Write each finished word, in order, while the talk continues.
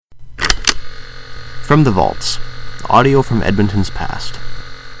From the Vaults, audio from Edmonton's past.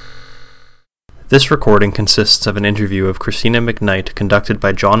 This recording consists of an interview of Christina McKnight conducted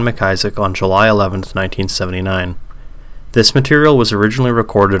by John McIsaac on July 11, 1979. This material was originally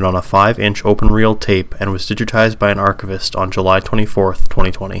recorded on a 5-inch open-reel tape and was digitized by an archivist on July 24,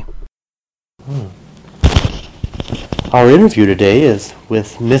 2020. Our interview today is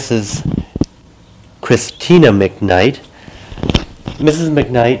with Mrs. Christina McKnight. Mrs.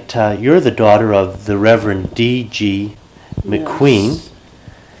 McKnight, you're the daughter of the Reverend D.G. McQueen. Yes.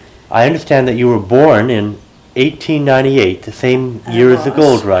 I understand that you were born in 1898, the same year as the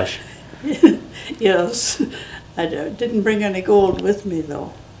gold rush. Yes. I didn't bring any gold with me,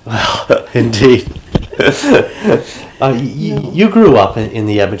 though. Well, indeed. You grew up in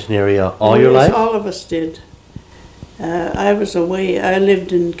the Edmonton area all your life? All of us did. I was away. I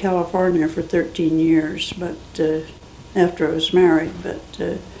lived in California for 13 years, but after I was married. But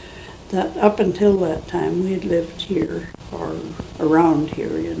that up until that time, we had lived here or around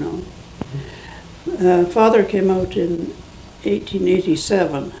here, you know. Father came out in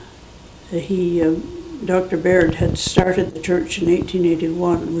 1887. Dr. Baird had started the church in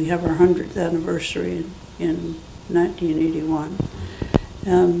 1881. We have our 100th anniversary in 1981.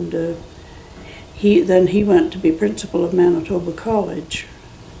 And he went to be principal of Manitoba College,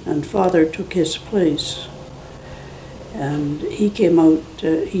 and Father took his place. And he came out,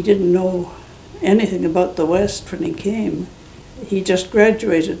 he didn't know anything about the West when he came. He just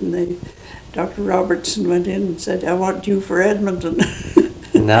graduated, and Dr. Robertson went in and said, "I want you for Edmonton."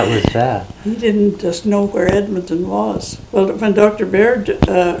 And that was that. He didn't just know where Edmonton was. Well, when Dr. Baird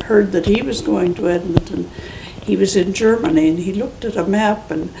heard that he was going to Edmonton, he was in Germany, and he looked at a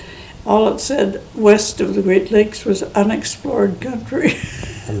map, and all it said west of the Great Lakes was unexplored country.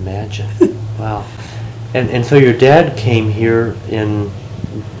 Imagine. Wow. And so your dad came here in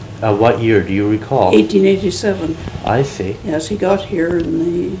what year, do you recall? 1887. I see. Yes, he got here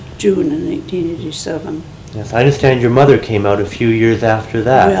in June in 1887. Yes, I understand your mother came out a few years after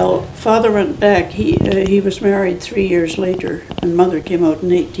that. Well, Father went back. He was married 3 years later, and Mother came out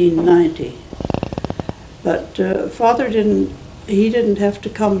in 1890. But Father didn't have to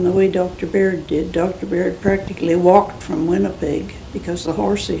come the way Dr. Baird did. Dr. Baird practically walked from Winnipeg because the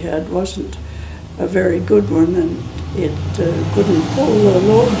horse he had wasn't a very good one, and it couldn't pull the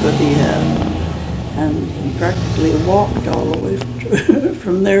load that he had. And he practically walked all the way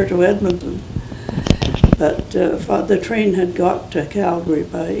from there to Edmonton. But the train had got to Calgary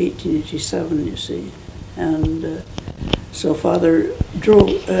by 1887, you see. And so Father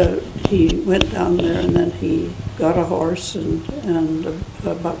drove, he went down there, and then he got a horse and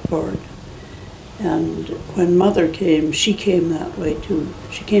a buckboard. And when Mother came, she came that way too.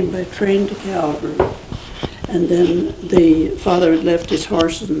 She came by train to Calgary. And then Father had left his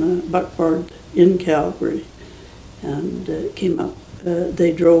horse and the buckboard in Calgary and came up.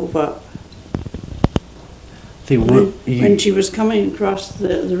 They drove up. When she was coming across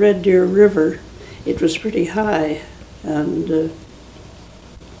the Red Deer River, it was pretty high, and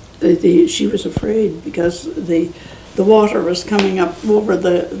she was afraid because the water was coming up over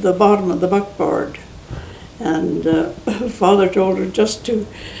the bottom of the buckboard, and Father told her just to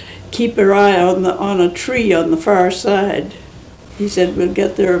keep her eye on a tree on the far side. He said, "We'll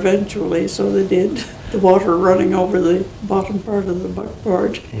get there eventually," so they did. The water running over the bottom part of the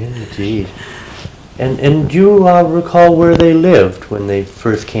buckboard. Indeed. And do you recall where they lived when they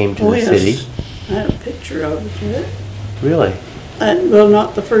first came to the city? I have a picture of it. Really? Well,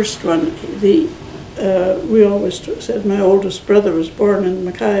 not the first one. We always said my oldest brother was born in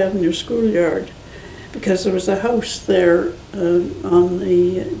Mackay Avenue schoolyard because there was a house there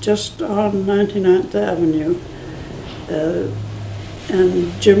just on 99th Avenue,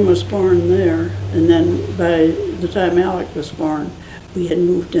 and Jim was born there. And then by the time Alec was born, we had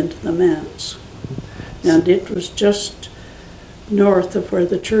moved into the manse. And it was just north of where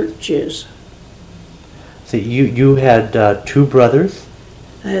the church is. So you had 2 brothers?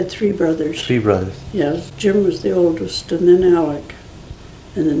 I had 3 brothers. 3 brothers. Yes, Jim was the oldest, and then Alec,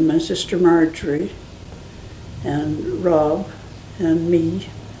 and then my sister Marjorie, and Rob, and me,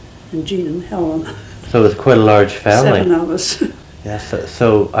 and Jean and Helen. So it was quite a large family. 7 of us. Yes,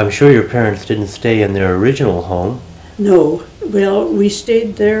 so I'm sure your parents didn't stay in their original home. No. Well, we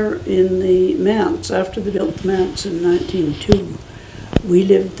stayed there in the manse after they built the manse in 1902. We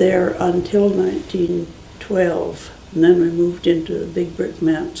lived there until 1912, and then we moved into a big brick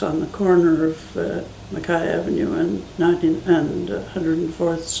manse on the corner of Mackay Avenue and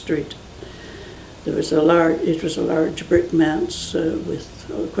 104th Street. It was a large brick manse with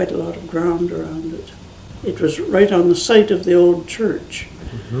quite a lot of ground around it. It was right on the site of the old church.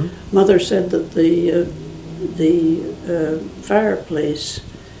 Mother said that the fireplace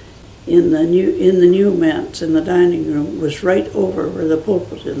in the new manse in the dining room was right over where the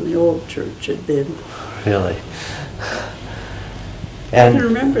pulpit in the old church had been. Really? I can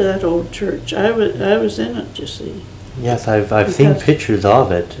remember that old church. I was in it, you see. Yes, I've seen pictures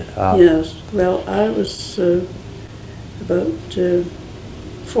of it. Yes. Well, I was about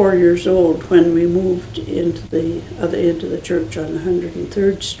 4 years old when we moved into the other end of the church on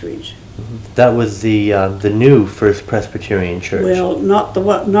 103rd Street. That was the new First Presbyterian Church. Well, not the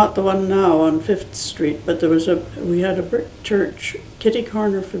one now on 5th Street, but we had a brick church kitty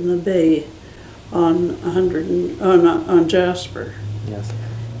corner from the bay on on Jasper. Yes.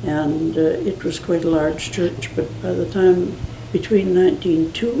 And it was quite a large church, but by the time between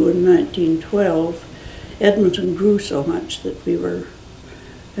 1902 and 1912, Edmonton grew so much that we were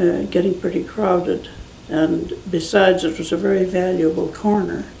getting pretty crowded, and besides it was a very valuable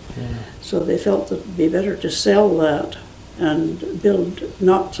corner. Yeah. So they felt that it would be better to sell that and build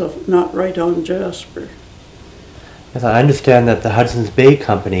not right on Jasper. Yes, I understand that the Hudson's Bay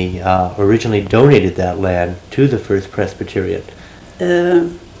Company originally donated that land to the First Presbyterian.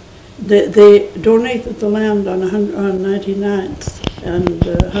 They donated the land on 99th and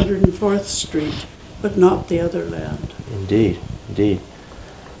 104th Street, but not the other land. Indeed, indeed.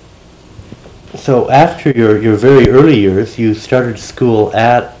 So after your very early years, you started school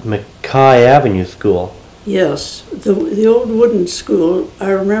at Mackay Avenue School. Yes, the old wooden school,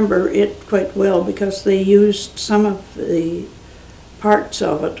 I remember it quite well because they used some of the parts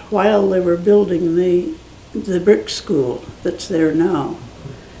of it while they were building the brick school that's there now.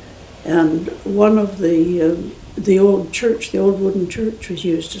 And one of the old church, the old wooden church, was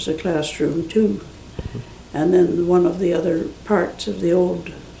used as a classroom too. And then one of the other parts of the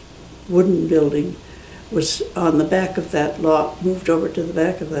old wooden building was on the back of that lot, moved over to the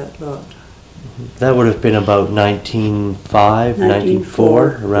back of that lot. That would have been about 1905,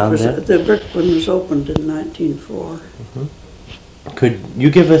 1904, around there? The brick one was opened in 1904. Could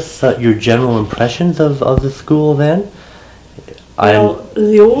you give us your general impressions of the school then? Well,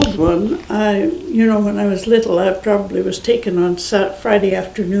 the old one, when I was little, I probably was taken on Friday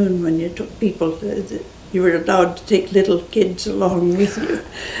afternoon when you took people, you were allowed to take little kids along with you.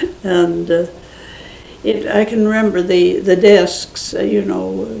 And I can remember the desks,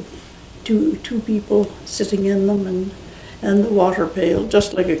 two people sitting in them and the water pail,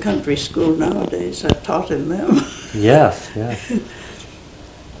 just like a country school nowadays. I've taught in them. Yes, yes.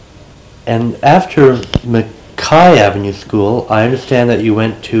 And after Mackay Avenue School, I understand that you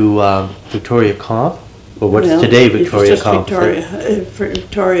went to Victoria Comp, or what's today Victoria Comp?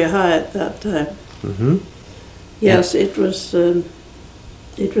 Victoria High at that time. Mm-hmm. Yes, it was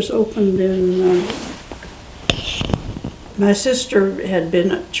opened in. My sister had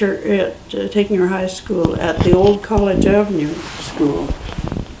been at church, taking her high school at the old College Avenue School,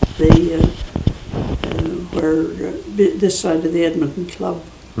 where this side of the Edmonton Club.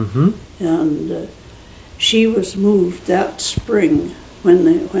 Mm-hmm. And she was moved that spring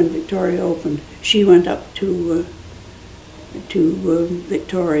when Victoria opened. She went up to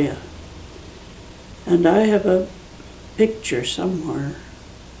Victoria, and I have a picture somewhere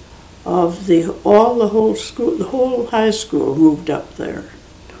of the whole school, the whole high school moved up there,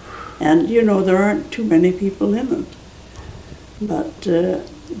 and there aren't too many people in it, but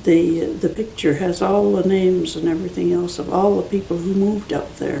the picture has all the names and everything else of all the people who moved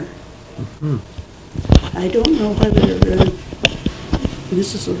up there. Mm-hmm. I don't know whether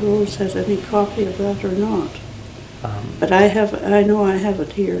Mrs. LaRose has any copy of that or not, but I know I have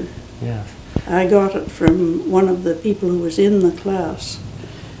it here. Yes. I got it from one of the people who was in the class,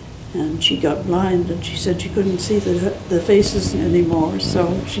 and she got blind and she said she couldn't see the faces anymore,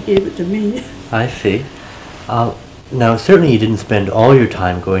 so she gave it to me. I see. Now, certainly you didn't spend all your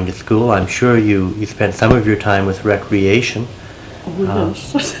time going to school. I'm sure you spent some of your time with recreation. Oh,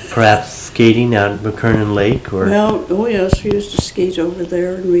 yes. Perhaps skating out at McKernan Lake, or... Well, oh yes, we used to skate over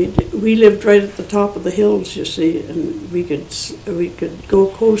there, and we lived right at the top of the hills, you see, and we could go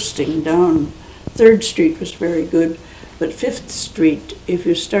coasting down. 3rd Street was very good, but 5th Street, if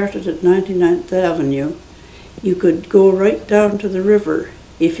you started at 99th Avenue, you could go right down to the river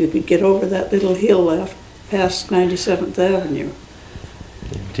if you could get over that little hill past 97th Avenue.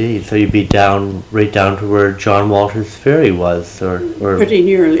 Indeed, so you'd be right down to where John Walter's Ferry was, or... Pretty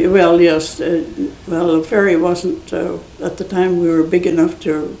nearly, well, yes. The ferry wasn't, at the time we were big enough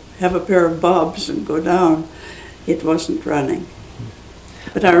to have a pair of bobs and go down. It wasn't running.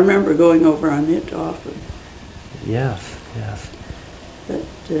 But I remember going over on it often. Yes, yes. But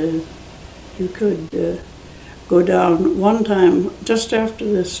you could, of go down. One time, just after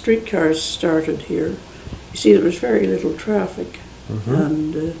the streetcars started here, you see there was very little traffic.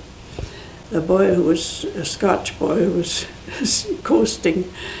 And a boy who was a Scotch boy who was coasting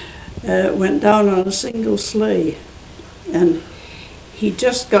went down on a single sleigh, and he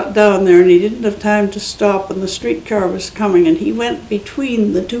just got down there and he didn't have time to stop, and the streetcar was coming, and he went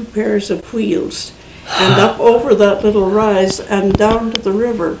between the two pairs of wheels and up over that little rise and down to the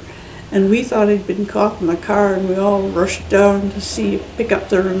river. And we thought he'd been caught in the car, and we all rushed down to pick up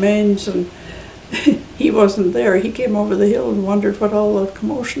the remains, and he wasn't there. He came over the hill and wondered what all the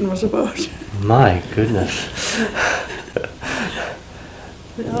commotion was about. My goodness.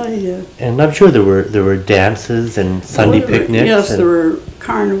 And I'm sure there were dances and Sunday picnics. Yes, there were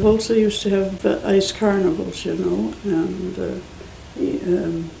carnivals. They used to have ice carnivals, you know, and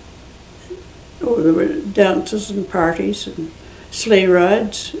there were dances and parties and sleigh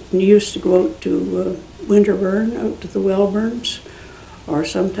rides. And you used to go out to Winterburn, out to the Wellburns, or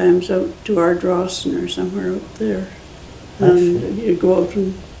sometimes out to Ardrossan or somewhere out there. And you'd go out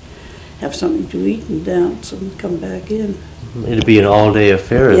and have something to eat and dance and come back in. It'd be an all-day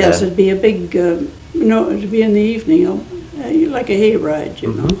affair. Yes, then. it'd be a big, it'd be in the evening, like a hayride,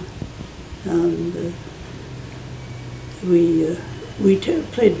 you know. And we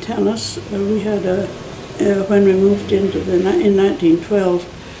played tennis. We had when we moved into in 1912,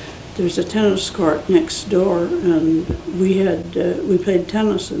 there was a tennis court next door, and we played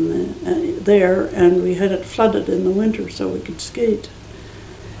tennis in there, and we had it flooded in the winter so we could skate.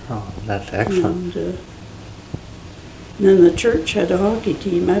 Oh, that's excellent. And then the church had a hockey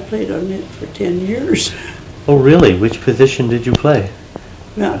team. I played on it for 10 years. Oh, really? Which position did you play?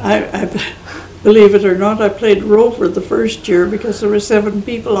 Now, I believe it or not, I played rover the first year because there were 7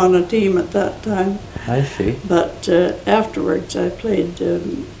 people on a team at that time. I see. But afterwards, I played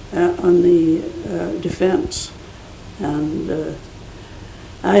on the defense, and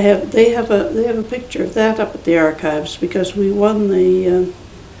they have a picture of that up at the archives because we won the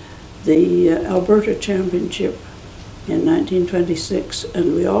Alberta Championship in 1926,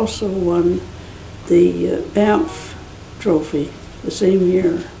 and we also won the Banff Trophy the same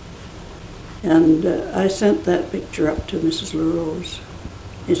year. And I sent that picture up to Mrs. LaRose.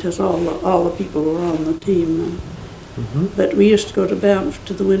 It has all the people who were on the team. But we used to go to Banff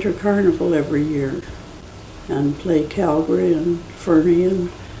to the Winter Carnival every year and play Calgary and Fernie, and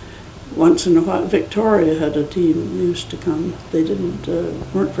once in a while Victoria had a team. They used to come. They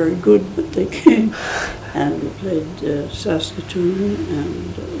weren't very good, but they came. And we played Saskatoon,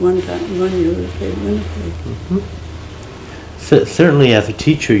 and one year we played Winnipeg. So, certainly, as a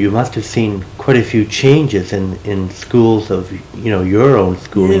teacher, you must have seen quite a few changes in schools of your own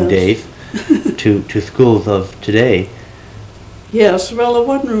schooling days to schools of today. Yes, well, a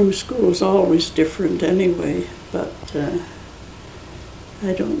one-room school is always different anyway, but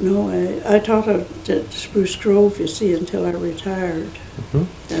I don't know. I taught at Spruce Grove, you see, until I retired.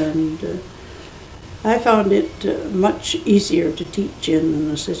 And I found it much easier to teach in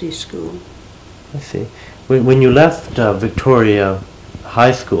than a city school. I see. When you left Victoria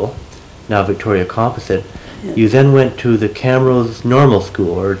High School, now Victoria Composite, you then went to the Camrose Normal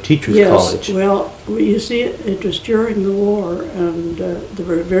School or Teachers College. Yes, well, you see, it was during the war, and there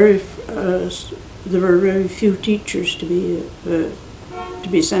were very few teachers to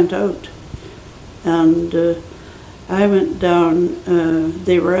be sent out, and I went down.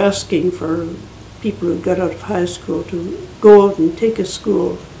 They were asking for people who got out of high school to go out and take a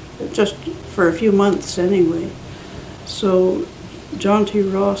school, just for a few months anyway. So John T.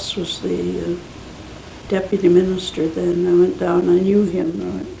 Ross was the deputy minister then. I went down, I knew him. I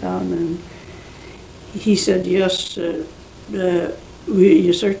went down, and he said, yes,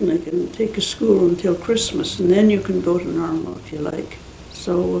 you certainly can take a school until Christmas, and then you can go to Normal if you like.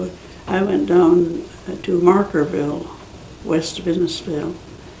 So I went down to Markerville, west of Innisfail,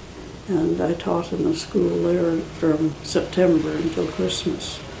 and I taught in a school there from September until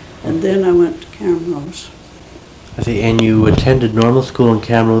Christmas. And then I went to Camrose. I see. And you attended normal school in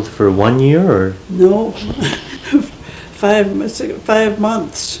Camrose for 1 year, or? No, 5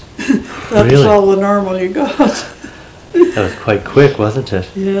 months. That was Really? all the normal you got. That was quite quick, wasn't it?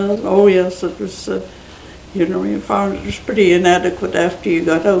 Yeah. Oh yes, it was. You found it was pretty inadequate after you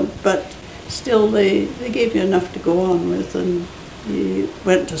got out, but still they gave you enough to go on with, and you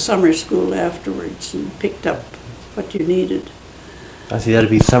went to summer school afterwards and picked up what you needed. I see. That'd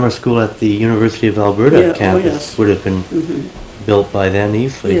be summer school at the University of Alberta campus. Yes. Would have been built by then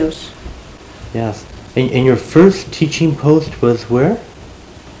easily. Yes. Yes. And your first teaching post was where?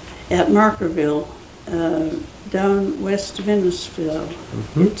 At Markerville, down west of Innisfail.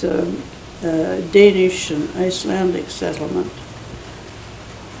 It's Danish and Icelandic settlement.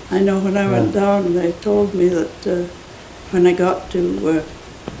 I know when I went down, they told me that when I got to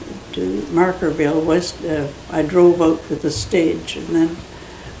Markerville West, I drove out with the stage and then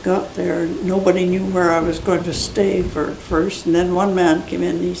got there. Nobody knew where I was going to stay for at first, and then one man came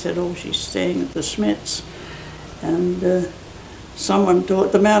in and he said, "Oh, she's staying at the Smiths." And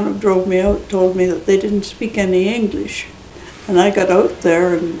the man who drove me out told me that they didn't speak any English. And I got out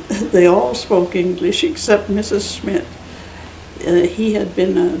there and they all spoke English except Mrs. Smith.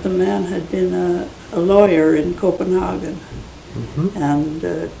 The man had been a lawyer in Copenhagen. Mm-hmm. And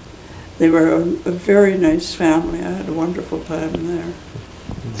they were a very nice family. I had a wonderful time there.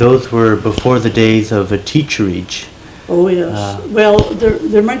 Those were before the days of a teacherage. Oh, yes. Well,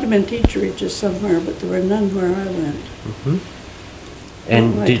 there might have been teacherages somewhere, but there were none where I went. Mm-hmm.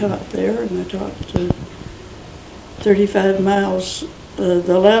 And I taught there, and I taught 35 miles.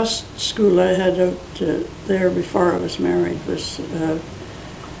 The last school I had out there before I was married was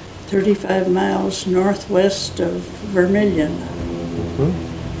 35 miles northwest of Vermilion. Mm-hmm.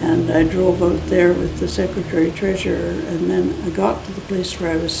 And I drove out there with the secretary-treasurer, and then I got to the place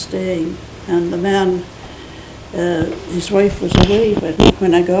where I was staying, and the man, his wife was away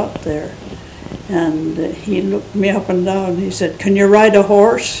when I got there. And he looked me up and down. He said, "Can you ride a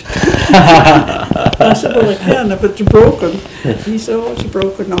horse?" I said, "Well, I can if it's broken." He said, "Oh, it's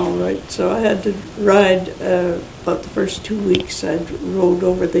broken, all right." So I had to ride about the first 2 weeks. I rode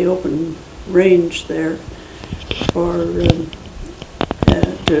over the open range there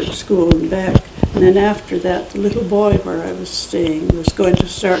to school and back. And then after that, the little boy where I was staying was going to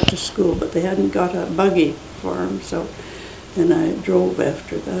start to school, but they hadn't got a buggy for him, so then I drove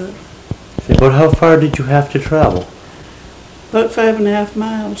after that. About how far did you have to travel? About 5.5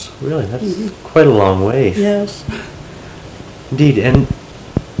 miles. Really, that's quite a long way. Yes. Indeed, and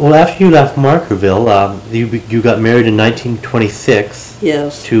well, after you left Markerville, you got married in 1926.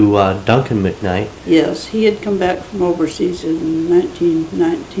 Yes. To Duncan McKnight. Yes, he had come back from overseas in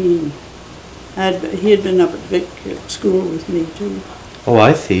 1919. He had been up at Vic at school with me too. Oh,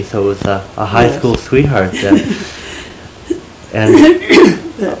 I see. So it was a high Yes. school sweetheart then. And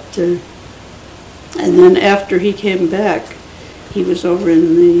And then after he came back, he was over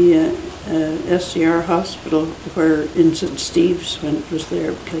in the SCR hospital where in St. Steve's was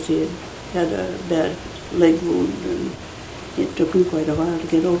there because he had a bad leg wound, and it took him quite a while to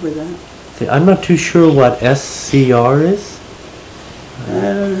get over that. see, I'm not too sure what SCR is.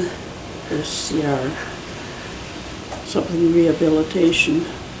 SCR, something rehabilitation.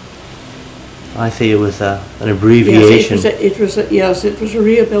 I see. It was an abbreviation. Yes, it was a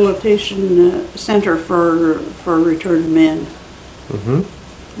rehabilitation center for returned men. Mm-hmm.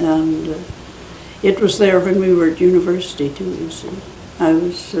 And it was there when we were at university too, you see. I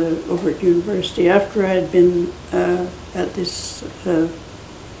was over at university after I had been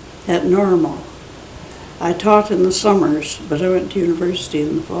at Normal. I taught in the summers, but I went to university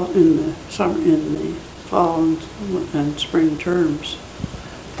in the fall and spring terms.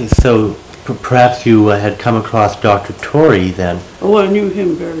 So perhaps you had come across Dr. Torrey then. Oh, I knew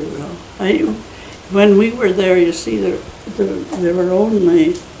him very well. When we were there, you see, there were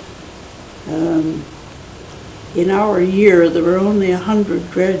only, in our year, there were only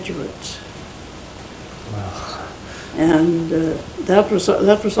 100 graduates. Wow. And that was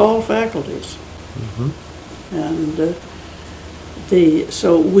all faculties. Mm-hmm. And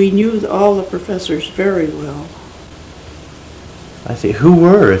so we knew all the professors very well. I see. Who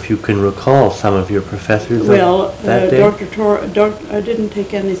were, if you can recall, some of your professors Well, that day? I didn't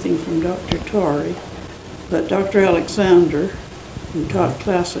take anything from Dr. Torrey, but Dr. Alexander, who taught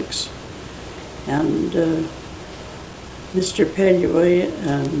classics, and Mr. Pellier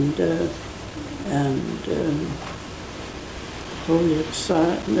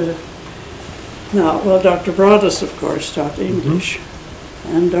Dr. Broadus, of course, taught English,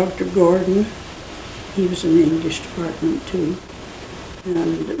 and Dr. Gordon, he was in the English department too.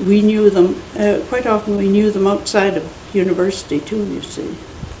 And we knew them, quite often we knew them outside of university too, you see.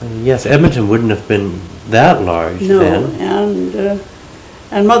 Yes, Edmonton wouldn't have been that large then. No,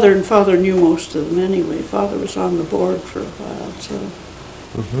 and Mother and Father knew most of them anyway. Father was on the board for a while, so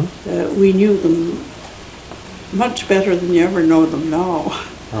we knew them much better than you ever know them now.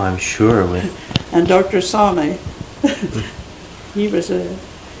 Oh, I'm sure. And Dr. Sane, he was the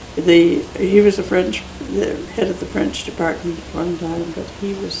French, the head of the French department at one time, but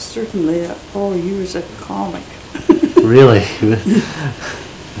he was certainly he was a comic. Really?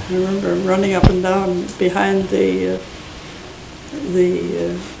 I remember running up and down behind the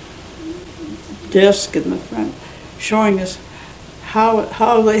desk in the front, showing us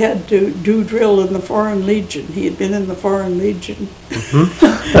how they had to do drill in the Foreign Legion. He had been in the Foreign Legion,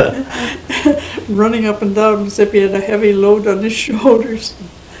 running up and down as if he had a heavy load on his shoulders.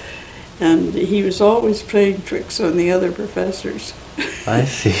 And he was always playing tricks on the other professors. I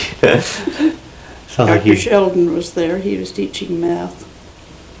see. Sounds like Dr. Sheldon was there. He was teaching math.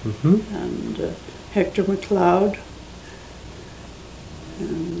 Mm-hmm. And Hector McLeod.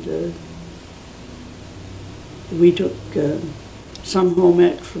 And we took some home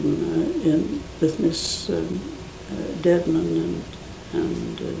ec from with Miss Deadman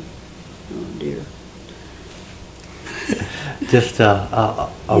and oh dear. Just a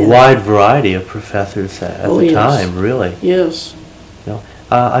Yeah. wide variety of professors at Oh, the yes. time, really. Yes. You know,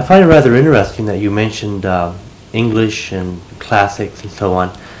 I find it rather interesting that you mentioned English and classics and so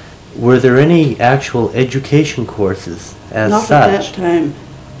on. Were there any actual education courses as Not such? at that time.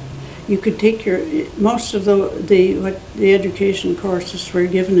 You could take most of the education courses were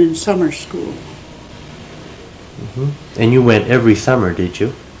given in summer school. Hmm. And you went every summer, did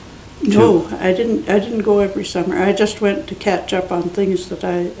you? No, I didn't go every summer. I just went to catch up on things that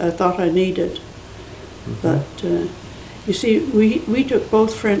I thought I needed. Mm-hmm. But you see, we took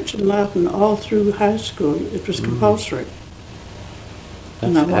both French and Latin all through high school. It was compulsory.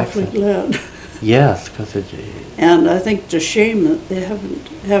 And That's I'm awfully excellent. glad. Yes, because it. And I think it's a shame that they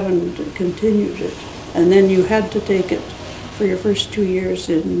haven't continued it. And then you had to take it for your first 2 years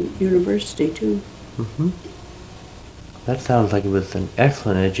in university too. Hmm. That sounds like it was an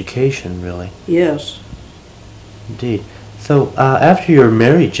excellent education, really. Yes. Indeed. So, after your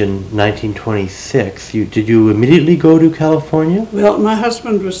marriage in 1926, did you immediately go to California? Well, my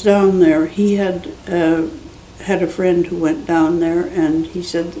husband was down there. He had a friend who went down there, and he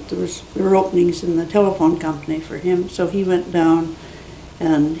said that there were openings in the telephone company for him. So he went down,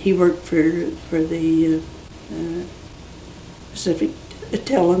 and he worked for the Pacific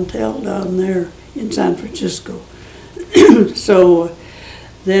Tel and Tel down there in San Francisco. So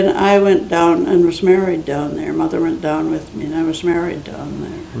then I went down and was married down there. Mother went down with me, and I was married down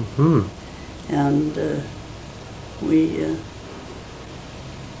there. Hmm. And we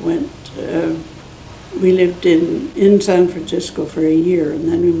went. We lived in San Francisco for a year, and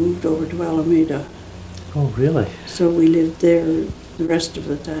then we moved over to Alameda. Oh, really? So we lived there the rest of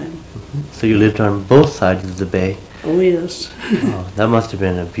the time. Mhm. So you lived on both sides of the bay. Oh yes. Oh, that must have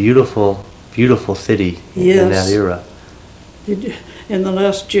been a beautiful, beautiful city in Yes. that era. In the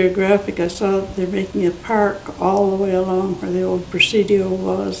last Geographic, I saw that they're making a park all the way along where the old Presidio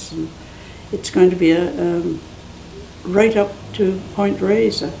was, and it's going to be right up to Point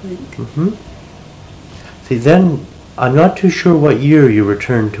Reyes, I think. Hmm. See, then, I'm not too sure what year you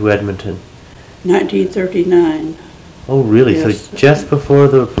returned to Edmonton. 1939. Oh, really? Yes. So just before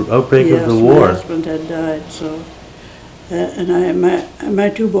the outbreak Yes, of the my war? husband had died, so. And my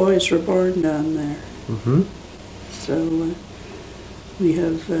two boys were born down there. Hmm. So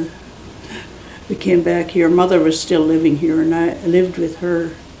we came back here. Mother was still living here, and I lived with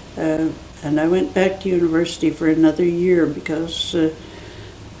her. And I went back to university for another year because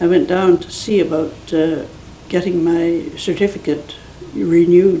I went down to see about getting my certificate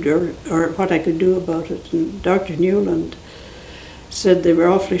renewed or what I could do about it. And Dr. Newland said they were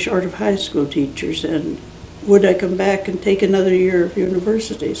awfully short of high school teachers, and would I come back and take another year of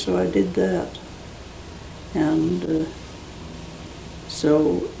university? So I did that. And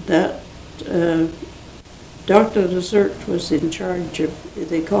so that Dr. Desert was in charge of,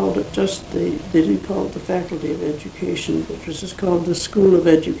 they called it they didn't call it the Faculty of Education, but it was just called the School of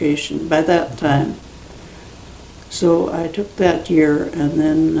Education by that time. So I took that year, and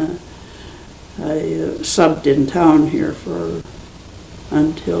then I subbed in town here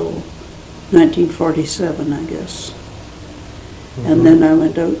until 1947, I guess. And then I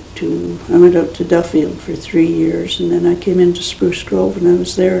went out to Duffield for 3 years, and then I came into Spruce Grove, and I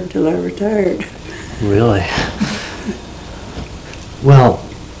was there until I retired. Really? Well,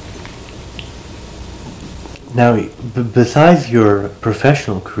 now, besides your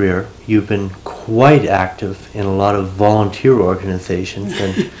professional career, you've been quite active in a lot of volunteer organizations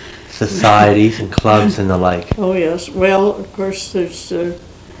and societies and clubs and the like. Oh yes, well, of course, there's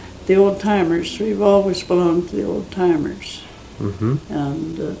the Old Timers. We've always belonged to the Old Timers. Mm-hmm.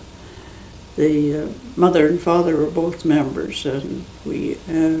 And the mother and father were both members, and we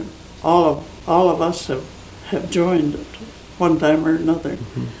all of us have joined at one time or another.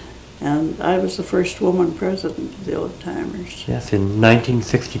 Mm-hmm. And I was the first woman president of the Old Timers. Yes, in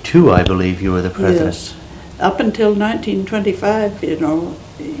 1962, I believe you were the president. Yes, up until 1925, you know,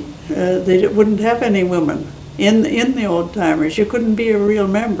 they wouldn't have any women in the Old Timers. You couldn't be a real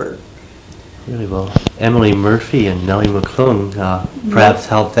member. Really well. Emily Murphy and Nellie McClung perhaps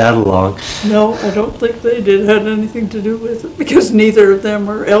helped that along. No, I don't think they did had anything to do with it, because neither of them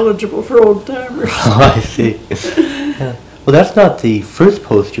are eligible for old timers. Oh, I see. Yeah. Well, that's not the first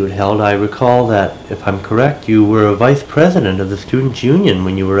post you had held. I recall that, if I'm correct, you were a vice president of the Students' Union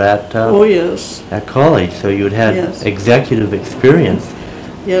when you were at Oh, yes. at college, so you had Yes. executive experience.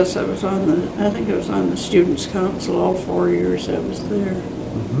 Yes, I think I was on the Students' Council all 4 years I was there.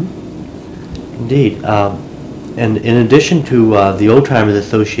 Indeed. And in addition to the Old Timers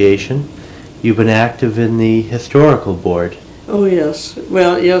Association, you've been active in the Historical Board. Oh, yes.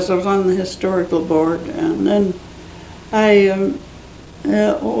 Well, yes, I was on the Historical Board, and then Helen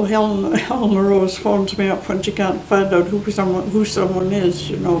Rose phones me up when she can't find out who someone is,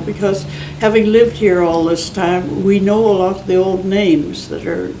 you know, because having lived here all this time, we know a lot of the old names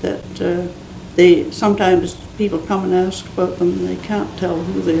they sometimes people come and ask about them and they can't tell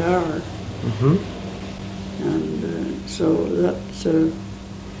who they are. Mm-hmm. And so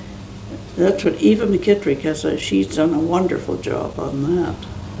that's what Eva McKittrick has. She's done a wonderful job on that.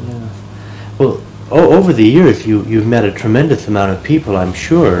 Yeah. Well, over the years, you've met a tremendous amount of people, I'm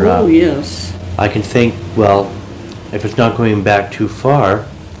sure. Oh, yes. I can think, well, if it's not going back too far,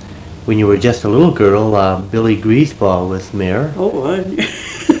 when you were just a little girl, Billy Griesbaugh was mayor. Oh, I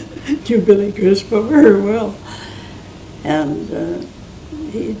knew Billy Griesbaugh very well. And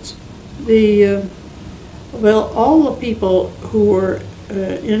all the people who were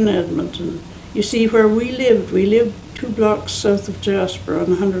in Edmonton, you see where we lived 2 blocks south of Jasper on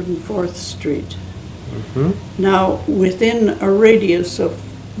 104th Street. Mm-hmm. Now, within a radius of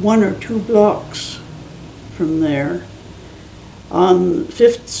 1 or 2 blocks from there, on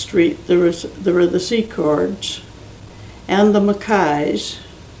 5th Street, there were the Secords and the Mackays,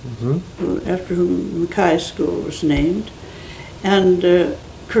 after whom Mackay School was named, and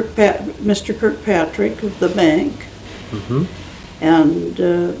Mr. Kirkpatrick of the bank, and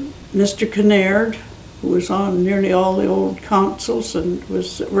Mr. Kinnaird, who was on nearly all the old councils and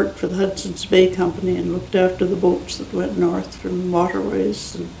worked for the Hudson's Bay Company and looked after the boats that went north from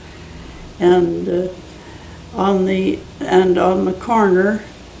waterways, and on the corner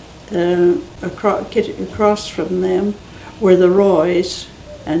across from them were the Roys,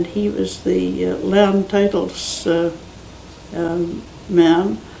 and he was the land titles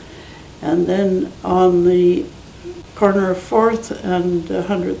man. And then on the corner of 4th and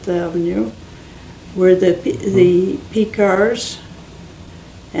 100th Avenue were the Picars,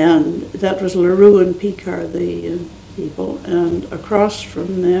 and that was LaRue and Picard, the people, and across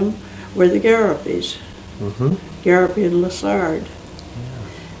from them were the Garapis, Garapy and Lassard.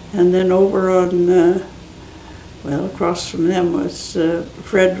 And then over on, across from them was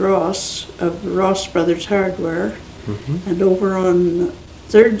Fred Ross of Ross Brothers Hardware, and over on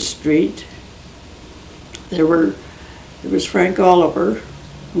 3rd Street there was Frank Oliver.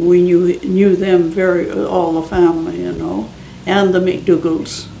 We knew them all the family, you know, and the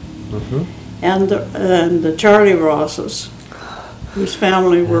McDougalls, and the Charlie Rosses, whose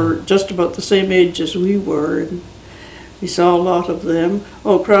family were just about the same age as we were, and we saw a lot of them.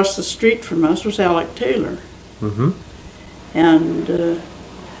 Oh, across the street from us was Alec Taylor, and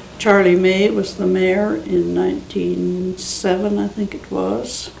Charlie May was the mayor in 1907, I think it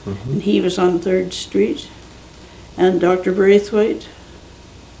was, and he was on 3rd Street, and Dr. Braithwaite,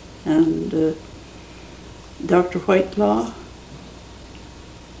 and Dr. Whitelaw,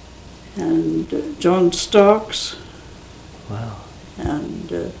 and John Stocks. Wow.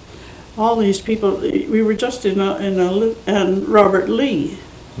 And all these people, we were just and Robert Lee.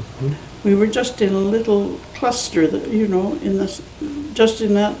 We were just in a little cluster that, you know, just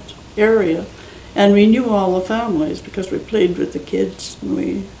in that area. And we knew all the families because we played with the kids, and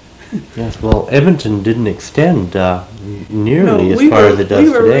we... Yes, well, Edmonton didn't extend nearly as far as it does today. We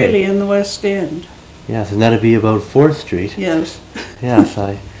were really in the West End. Yes, and that'd be about 4th Street. Yes. Yes,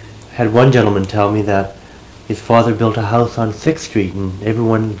 I had one gentleman tell me that his father built a house on 6th Street, and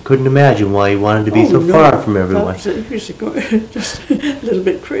everyone couldn't imagine why he wanted to be so far from everyone. He was just a little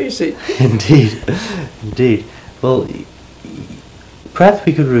bit crazy. Indeed, indeed. Well, perhaps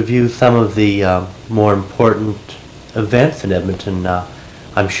we could review some of the more important events in Edmonton.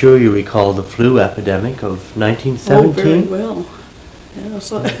 I'm sure you recall the flu epidemic of 1917. Oh, very well.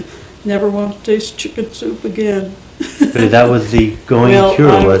 Yes, I never want to taste chicken soup again. But that was the going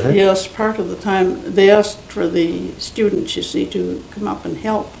cure, was it? Yes, part of the time. They asked for the students, you see, to come up and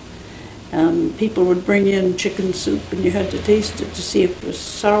help. And people would bring in chicken soup, and you had to taste it to see if it was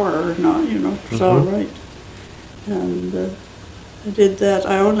sour or not, you know, if it was all right. And I did that.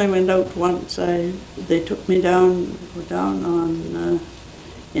 I only went out once. They took me down on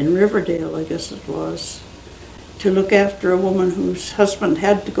in Riverdale, I guess it was, to look after a woman whose husband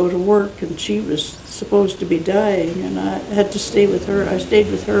had to go to work, and she was supposed to be dying, and I had to stay with her. I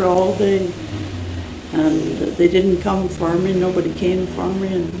stayed with her all day, and they didn't come for me. Nobody came for me,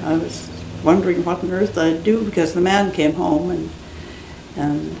 and I was wondering what on earth I'd do, because the man came home,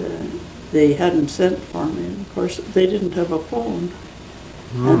 and they hadn't sent for me. And of course, they didn't have a phone.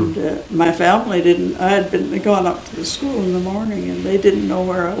 And my family didn't. I had been gone up to the school in the morning, and they didn't know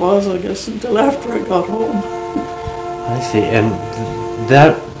where I was, I guess, until after I got home. I see. And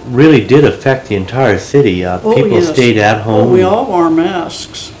that really did affect the entire city. People yes. stayed at home. Oh, we all wore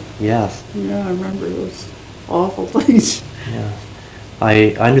masks. Yes. Yeah, I remember those awful things. Yeah.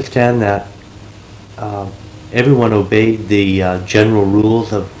 I understand that everyone obeyed the general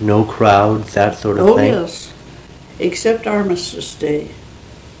rules of no crowds, that sort of thing. Oh, yes. Except Armistice Day.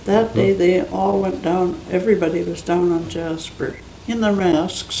 That day they all went down, everybody was down on Jasper in their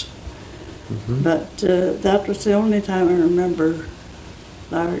masks. But that was the only time I remember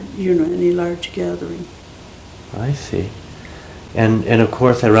any large gathering. I see. And of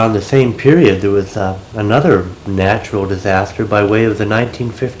course, around the same period, there was another natural disaster by way of the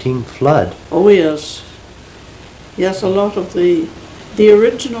 1915 flood. Oh, yes. Yes, a lot of the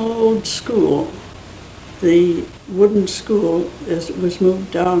original old school, the wooden school, was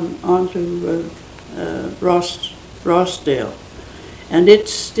moved down onto Rossdale. And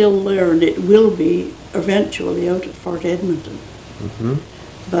it's still there, and it will be eventually out at Fort Edmonton.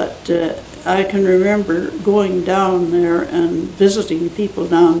 But I can remember going down there and visiting people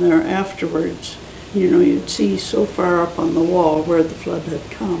down there afterwards. You know, you'd see so far up on the wall where the flood had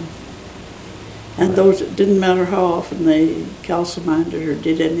come. And those, it didn't matter how often they calcimined it or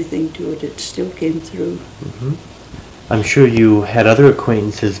did anything to it, it still came through. I'm sure you had other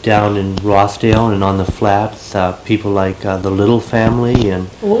acquaintances down in Rossdale and on the flats, people like the Little family and...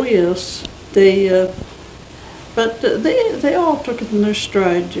 Oh, yes. But they all took it in their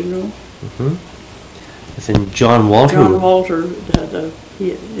stride, you know. And John Walter... John Walter had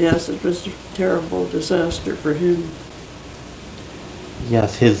yes, it was a terrible disaster for him.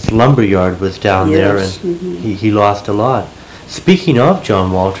 Yes, his lumberyard was down there, and he lost a lot. Speaking of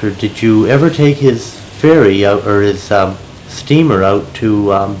John Walter, did you ever take his ferry out, or his steamer out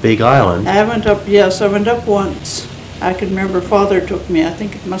to Big Island? I went up once. I can remember Father took me. I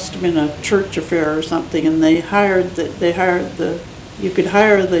think it must have been a church affair or something, and you could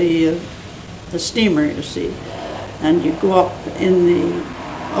hire the steamer, you see, and you go up in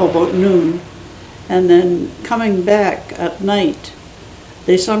about noon, and then coming back at night,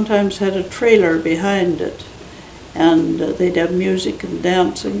 they sometimes had a trailer behind it, and they'd have music and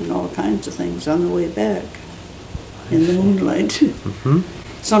dancing and all kinds of things on the way back in the moonlight.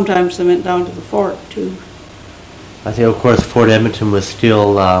 Sometimes they went down to the fort too. I think, of course, Fort Edmonton was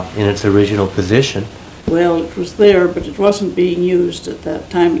still in its original position. Well, it was there, but it wasn't being used at that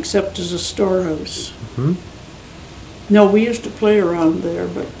time except as a storehouse. No, we used to play around there,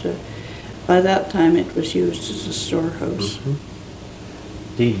 but by that time it was used as a storehouse.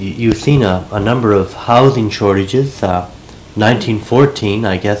 You've seen a number of housing shortages. 1914,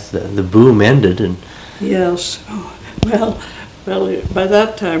 I guess, the boom ended, and yes. Well, by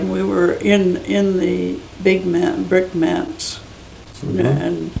that time we were in the big brick manse,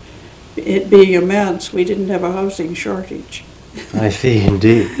 and it being a manse, we didn't have a housing shortage. I see,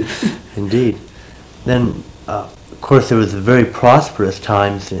 indeed. Then, of course, there was very prosperous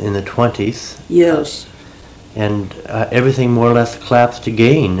times in the 20s. Yes. And everything more or less collapsed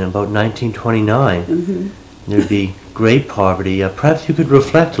again in about 1929. There'd be great poverty. Perhaps you could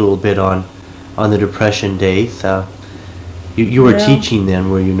reflect a little bit on the Depression days. You were teaching then,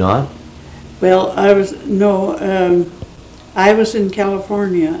 were you not? Well, I was in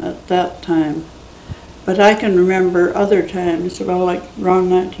California at that time, but I can remember other times, well, like around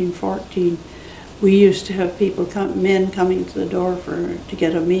 1914, we used to have men coming to the door to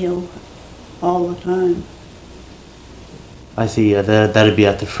get a meal all the time. I see. That'd be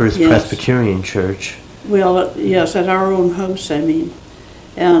at the First Presbyterian Church. Well, yes, at our own house, I mean.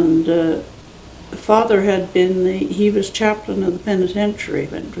 And Father had been he was chaplain of the penitentiary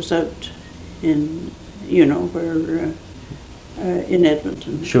when it was out in, where, in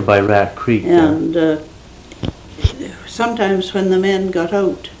Edmonton. Sure, by Rat Creek. And sometimes when the men got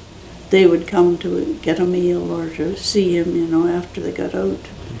out, they would come to get a meal or to see him, after they got out.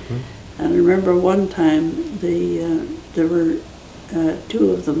 And I remember one time there were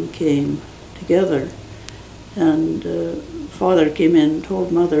two of them came together, and Father came in and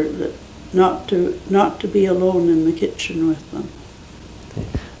told Mother that not to be alone in the kitchen with them.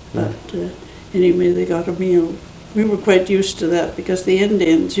 But anyway, they got a meal. we were quite used to that because the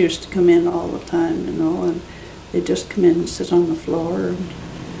Indians used to come in all the time, and they'd just come in and sit on the floor. And,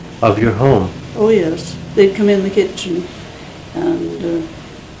 Of your home? oh yes, they'd come in the kitchen, and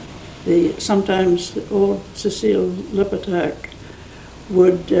sometimes the old Cecile Lipitak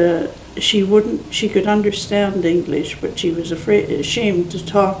she could understand English, but she was ashamed to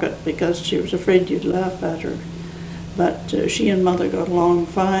talk it because she was afraid you'd laugh at her. But she and Mother got along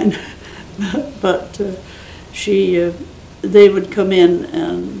fine. But they would come in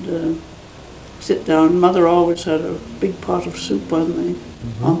and sit down. Mother always had a big pot of soup on the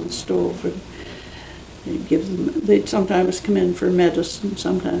stove, and they'd sometimes come in for medicine,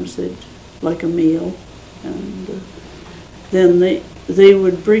 sometimes they'd like a meal, and then they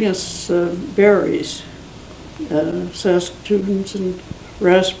would bring us berries, Saskatoons and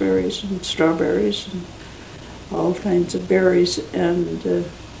raspberries and strawberries and all kinds of berries, and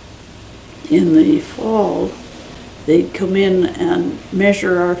in the fall they'd come in and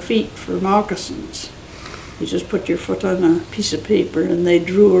measure our feet for moccasins. You just put your foot on a piece of paper and they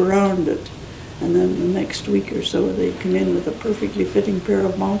drew around it, and then the next week or so they'd come in with a perfectly fitting pair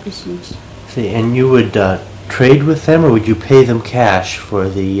of moccasins. See, and you would trade with them, or would you pay them cash for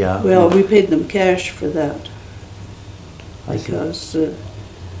the... Well, we paid them cash for that. I see. Because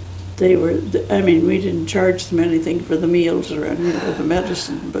we didn't charge them anything for the meals or any of the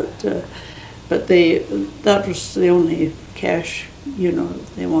medicine, but that was the only cash,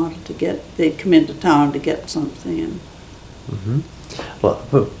 they wanted to get. They'd come into town to get something. And Well,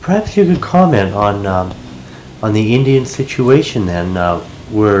 but perhaps you could comment on the Indian situation then.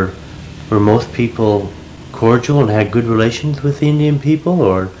 Were most people cordial and had good relations with the Indian people,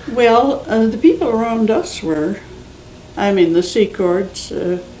 or? Well, the people around us were. The Secords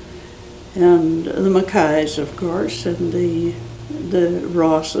and the Mackays, of course, and the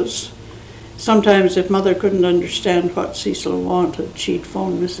Rosses. Sometimes if Mother couldn't understand what Cecil wanted, she'd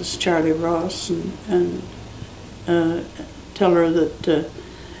phone Mrs. Charlie Ross and tell her that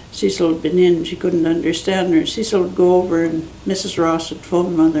Cecil had been in, she couldn't understand her. Cecil would go over and Mrs. Ross would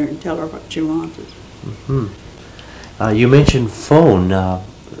phone Mother and tell her what she wanted. You mentioned phone.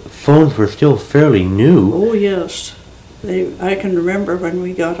 Phones were still fairly new. Oh yes, I can remember when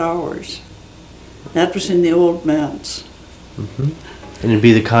we got ours. That was in the old manse. And it'd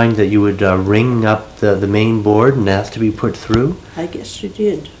be the kind that you would ring up the main board and ask to be put through? I guess you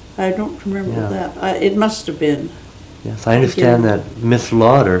did. I don't remember Yeah. that. It must have been. Yes, I understand that Miss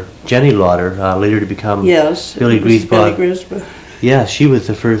Lauder, Jenny Lauder, later to become Yes. Billy it was Billy Griesbach. Griesbach. Yeah, she was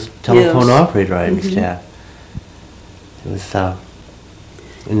the first telephone Yes. operator, I understand. It was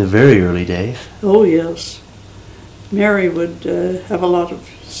in the very early days. Oh yes. Mary would have a lot of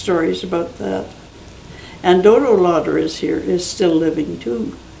stories about that. And Dodo Lauder is still living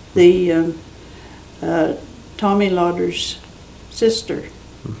too. The Tommy Lauder's sister.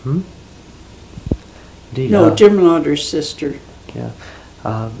 Indeed. No, Jim Lauder's sister. Yeah.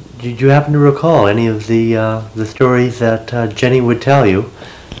 Did you happen to recall any of the stories that Jenny would tell you?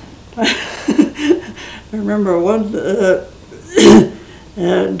 I remember one,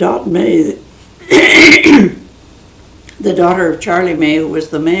 Dot May, the daughter of Charlie May, who was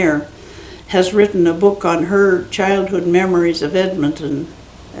the mayor, has written a book on her childhood memories of Edmonton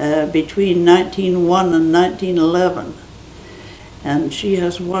between 1901 and 1911. And she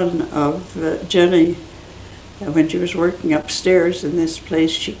has one of Jenny, when she was working upstairs in this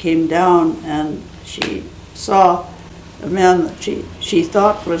place, she came down and she saw a man that she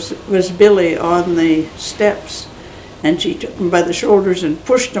thought was Billy on the steps, and she took him by the shoulders and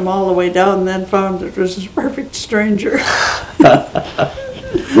pushed him all the way down, and then found it was a perfect stranger.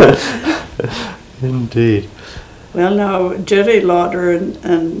 Indeed. Well, now, Jerry Lauder and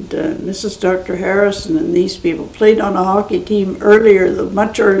Mrs. Dr. Harrison and these people played on a hockey team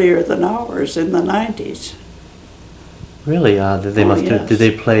much earlier than ours, in the 90s. Really? Yes. Did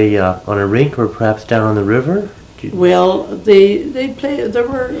they play on a rink or perhaps down on the river? Well, they play. There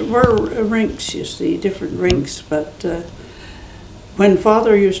were rinks, you see, different rinks. But when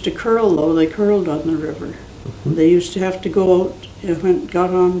Father used to curl, though, they curled on the river. They used to have to go out when it got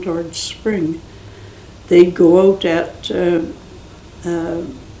on towards spring. They'd go out at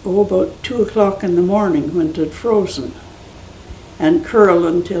about 2 o'clock in the morning when it had frozen, and curl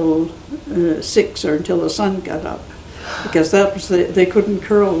until 6 or until the sun got up, because that was they couldn't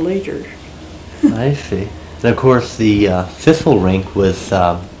curl later. I see. And of course, the Thistle rink was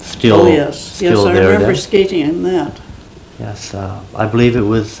still Oh yes, still I there remember then. skating in that. Yes, I believe it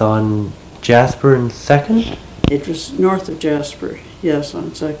was on Jasper and 2nd. It was north of Jasper, yes,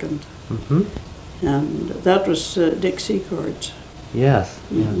 on 2nd. Mm-hmm. And that was Dick Secord's. Yes.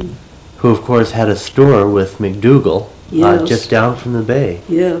 Yeah. who of course had a store with McDougall, Yes. just down from the bay.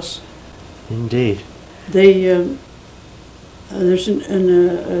 Yes. Indeed. They, there's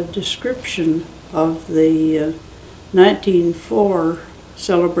a description of the 1904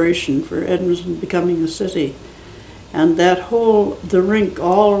 celebration for Edmonton becoming a city. And the rink,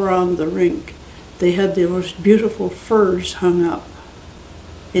 all around the rink, they had the most beautiful furs hung up.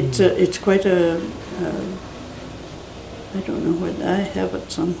 It's quite a, I don't know what, I have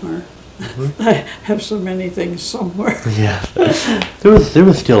it somewhere. I have so many things somewhere. Yeah. There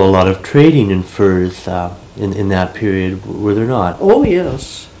was still a lot of trading in furs in that period, were there not? Oh,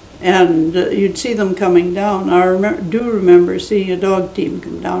 yes. And you'd see them coming down. I do remember seeing a dog team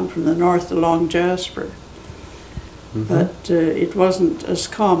come down from the north along Jasper. Mhm. But it wasn't as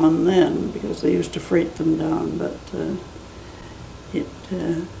common then because they used to freight them down. But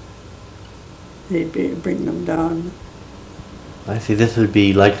they'd bring them down. I see. This would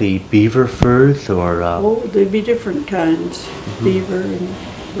be likely beaver furs, or Oh, they'd be different kinds. Beaver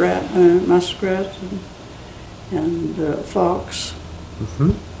and muskrat and fox.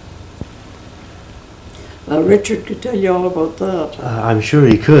 mhm. Richard could tell you all about that. I'm sure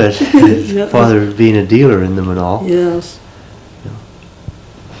he could. His Yeah. father being a dealer in them and all. Yes.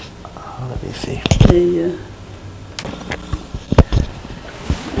 Let me see.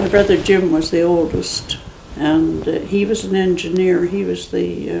 My brother Jim was the oldest, and he was an engineer. He was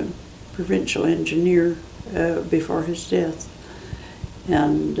the provincial engineer before his death.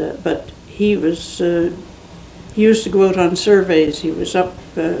 And but he used to go out on surveys. He was up.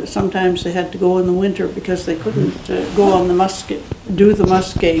 Sometimes they had to go in the winter because they couldn't go on do the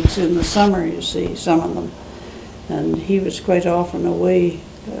muskegs in the summer. You see, some of them, and he was quite often away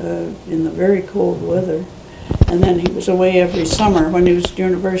in the very cold weather. And then he was away every summer. When he was at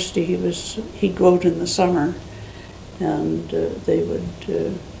university, he'd go out in the summer, and they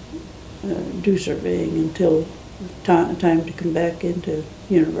would do surveying until time to come back into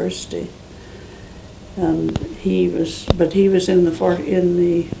university. And he was in the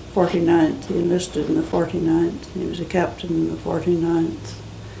 49th. He enlisted in the 49th. He was a captain in the 49th.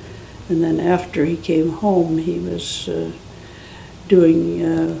 And then after he came home, he was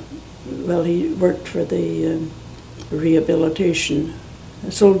doing. He worked for the rehabilitation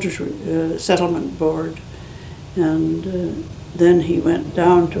soldiers settlement board, and then he went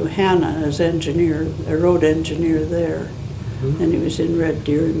down to Hannah as engineer, a road engineer there. And he was in Red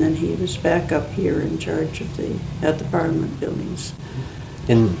Deer, and then he was back up here in charge of at the Parliament buildings.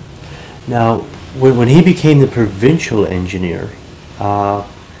 And now, when he became the provincial engineer,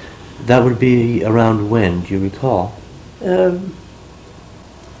 that would be around when? Do you recall?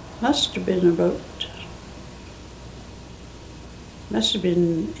 Must have been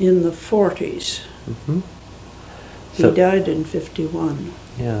in the 40s. Mm-hmm. He died in 51.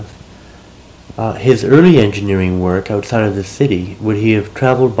 Yeah. His early engineering work outside of the city, would he have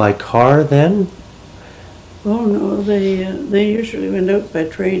traveled by car then? Oh no, they usually went out by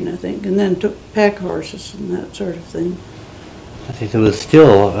train, I think, and then took pack horses and that sort of thing. I think it was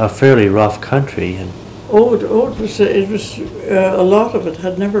still a fairly rough country. And It was a lot of it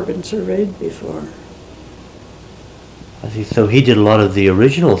had never been surveyed before. I see. So he did a lot of the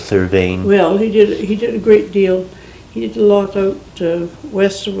original surveying. Well, he did a great deal. He did a lot out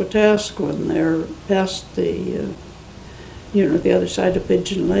west of Wetaskiwin there, past the other side of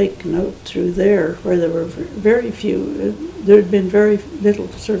Pigeon Lake and out through there, where there were very few. There had been very little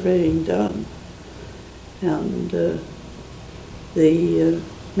surveying done, and the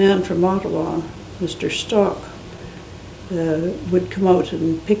man from Ottawa, Mr. Stock, would come out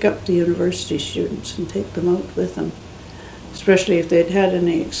and pick up the university students and take them out with him, especially if they'd had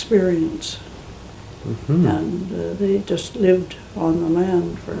any experience. Mm-hmm. And they just lived on the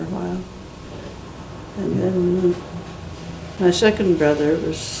land for a while. And then my second brother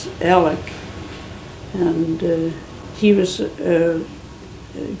was Alec, and he was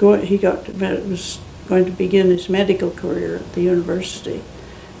going to begin his medical career at the university,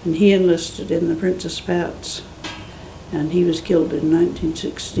 and he enlisted in the Princess Pats, and he was killed in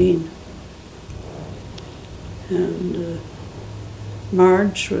 1916. And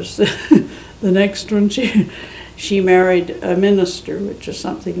Marge was the next one. She married a minister, which is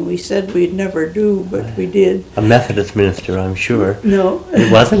something we said we'd never do, but we did. A Methodist minister, I'm sure. No.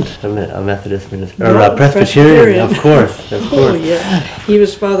 It wasn't a Methodist minister, or No, a Presbyterian, of course, of Oh, course. yeah. He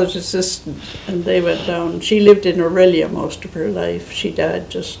was father's assistant, and they went down. She lived in Aurelia most of her life. She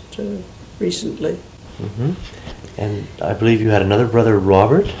died just recently. Mm-hmm. And I believe you had another brother,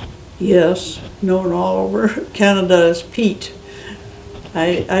 Robert? Yes, known all over Canada as Pete.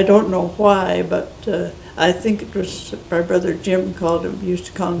 I don't know why, but I think it was my brother Jim used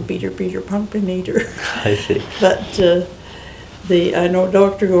to call him Peter Pumpkin Eater. I see. But I know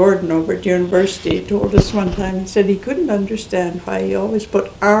Dr. Gordon over at the university told us one time, he said he couldn't understand why he always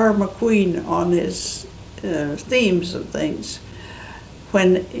put R. McQueen on his themes and things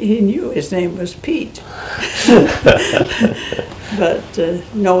when he knew his name was Pete. But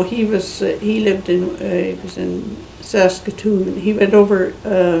no, he was he was in Saskatoon. He went over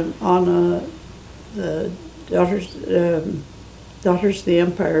on the Daughters of the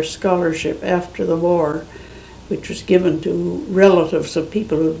Empire Scholarship after the war, which was given to relatives of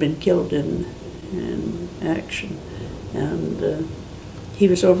people who had been killed in action. And he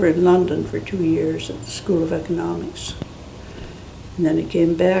was over in London for 2 years at the School of Economics. And then he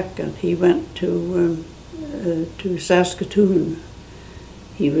came back and he went to Saskatoon.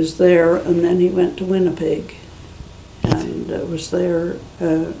 He was there, and then he went to Winnipeg and was there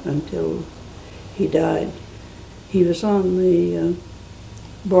until he died. He was on the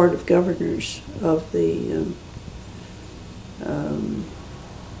Board of Governors of the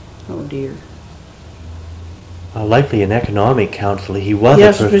Likely an economic council. He was.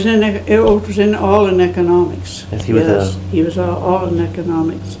 Yes, it was all in economics. Yes, he was all in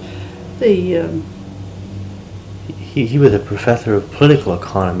economics. He was a professor of political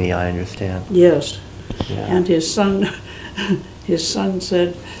economy, I understand. Yes, Yeah. and his son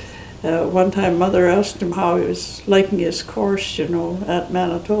said one time Mother asked him how he was liking his course, at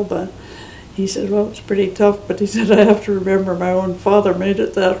Manitoba. He said, well, it's pretty tough, but he said, I have to remember my own father made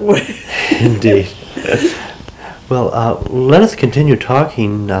it that way. Indeed. Well, let us continue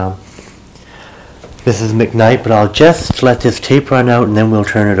talking, Mrs. McKnight, but I'll just let this tape run out and then we'll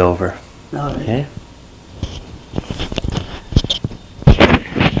turn it over. All right. Okay?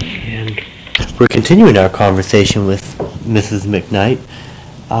 And we're continuing our conversation with Mrs. McKnight.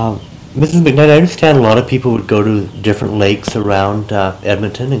 Mrs. McKnight, I understand a lot of people would go to different lakes around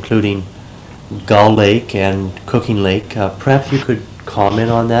Edmonton, including Gull Lake and Cooking Lake. Perhaps you could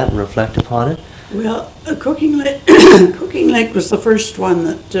comment on that and reflect upon it? Well, Cooking Lake, Cooking Lake was the first one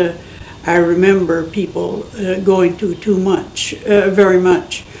that I remember people going to very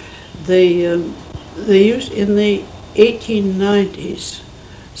much. They used in the 1890s.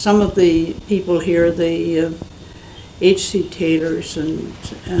 Some of the people here, the H.C. Taylors and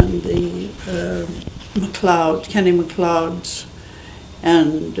the Kenny McLeods,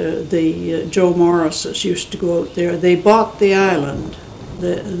 and the Joe Morrises used to go out there. They bought the island.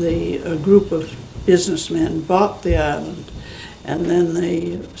 A group of businessmen bought the island, and then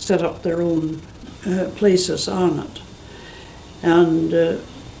they set up their own places on it. And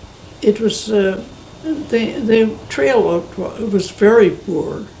it was the trail was very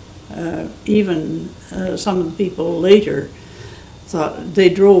poor. Even some of the people later thought they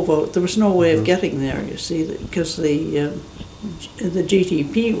drove out. There was no way of getting there, you see, because the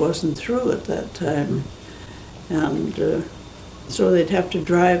GTP wasn't through at that time, and so they'd have to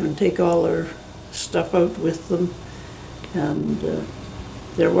drive and take all their stuff out with them, and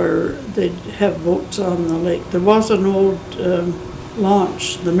they'd have boats on the lake. There was an old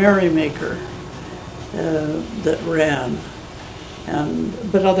launch, the Merrymaker, that ran,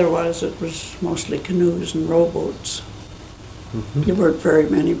 but otherwise it was mostly canoes and rowboats. Mm-hmm. There weren't very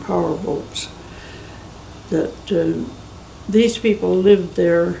many power boats. These people lived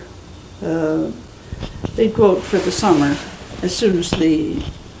there. They'd go out for the summer as soon as the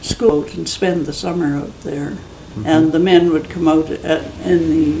school and spend the summer out there, mm-hmm. and the men would come out in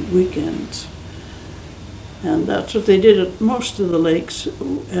the weekends. And that's what they did at most of the lakes.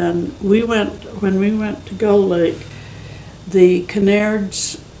 And when we went to Gull Lake, the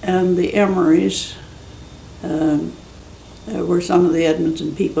Kinnairds and the Emerys were some of the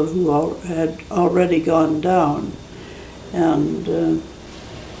Edmonton people who had already gone down. And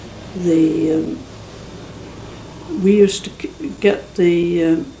we used to get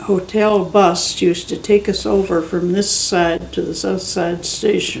the hotel bus used to take us over from this side to the south side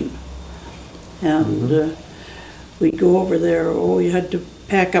station. And mm-hmm. We'd go over there. You had to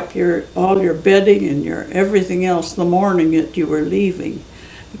pack up all your bedding and your everything else the morning that you were leaving,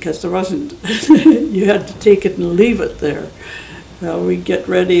 because there wasn't, you had to take it and leave it there. Well, we'd get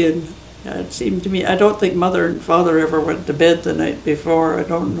ready, and it seemed to me, I don't think Mother and Father ever went to bed the night before, I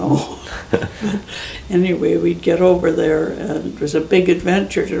don't know. Anyway, we'd get over there, and it was a big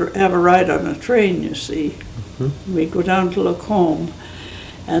adventure to have a ride on a train, you see. Mm-hmm. We'd go down to Lacombe,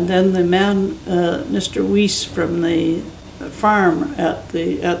 and then the man, Mr. Weiss from the farm at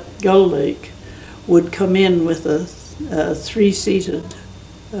Gull Lake, would come in with a three-seated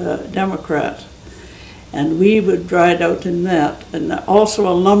Democrat, and we would ride out in that, and also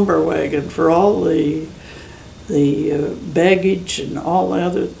a lumber wagon for all the baggage and all the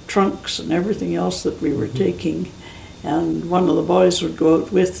other trunks and everything else that we were taking. And one of the boys would go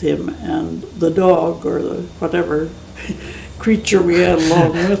out with him, and the dog or the whatever creature we had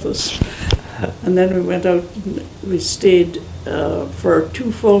along with us. And then we went out, and we stayed for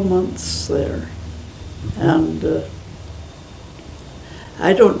 2 full months there. And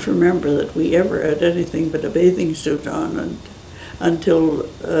I don't remember that we ever had anything but a bathing suit on until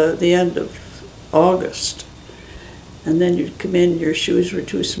the end of August. And then you'd come in, your shoes were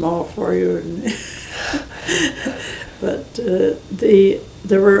too small for you. And but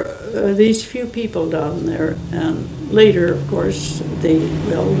there were these few people down there, and later, of course, the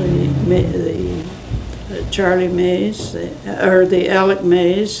Charlie Mays, or the Alec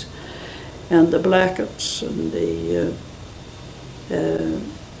Mays, and the Blacketts, and the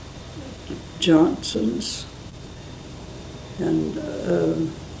Johnsons, and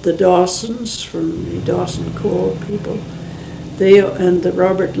the Dawsons from the Dawson Coal people, and the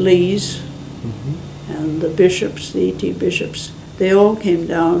Robert Lees, and the Bishops, the E.T. Bishops, they all came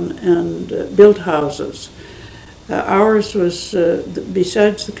down and built houses. Ours was,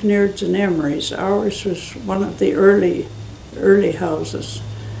 besides the Kinnairds and Emerys, ours was one of the early houses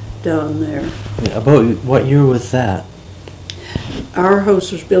down there. About what year was that? Our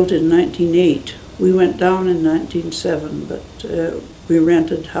house was built in 1908. We went down in 1907, but we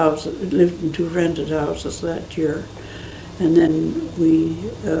rented houses, lived in 2 rented houses that year. And then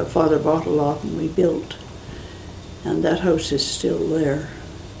Father bought a lot and we built. And that house is still there.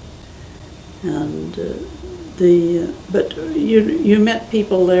 And but you met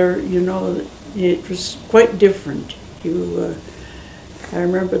people there, you know, that it was quite different. I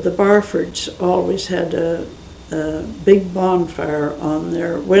remember the Barfords always had a big bonfire on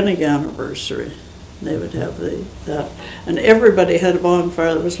their wedding anniversary. They would have that. And everybody had a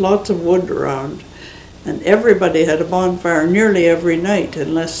bonfire. There was lots of wood around. And everybody had a bonfire nearly every night,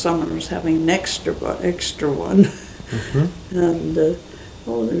 unless someone was having an extra one. And they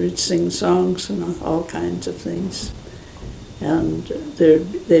would sing songs and all kinds of things. And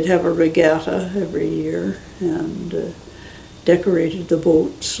they'd have a regatta every year, and decorated the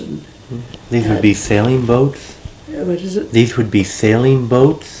boats. And these would be sailing boats? What is it? These would be sailing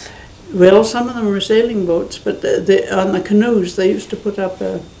boats? Well, some of them were sailing boats, but on the canoes they used to put up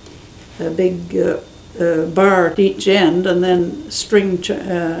a big bar at each end, and then string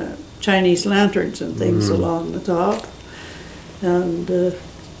Chinese lanterns and things along the top. And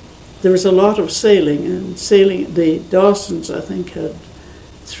there was a lot of sailing, and the Dawsons, I think, had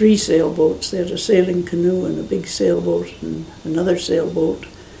 3 sailboats. They had a sailing canoe and a big sailboat and another sailboat.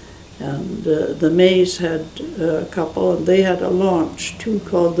 And the Mays had a couple, and they had a launch too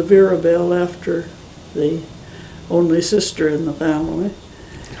called the Virabelle, after the only sister in the family.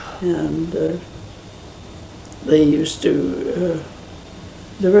 And they used to,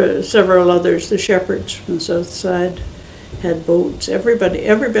 there were several others, the Shepherds from the south side had boats.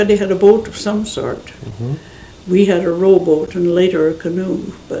 Everybody had a boat of some sort. We had a rowboat and later a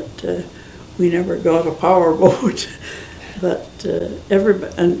canoe, but we never got a power boat. But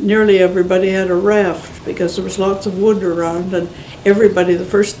nearly everybody had a raft, because there was lots of wood around, and everybody, the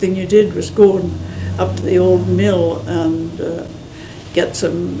first thing you did was go up to the old mill and get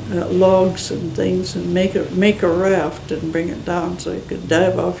some logs and things and make a raft and bring it down so you could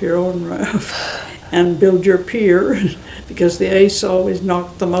dive off your own raft and build your pier, because the ice always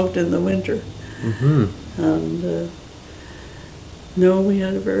knocked them out in the winter. And no, we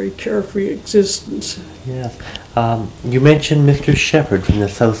had a very carefree existence. Yes. You mentioned Mr. Shepherd from the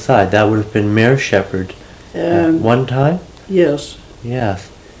south side. That would have been Mayor Shepherd at one time? Yes. Yes.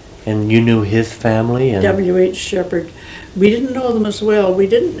 And you knew his family? And W.H. Shepherd. We didn't know them as well. We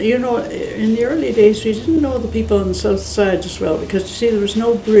didn't, in the early days, we didn't know the people on the south side as well, because, you see, there was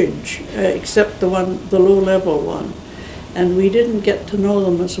no bridge except the low-level one. And we didn't get to know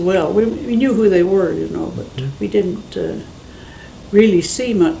them as well. We knew who they were, but we didn't really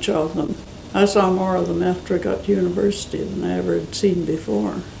see much of them. I saw more of them after I got to university than I ever had seen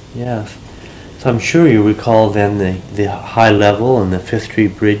before. Yes. So I'm sure you recall then the high level and the Fifth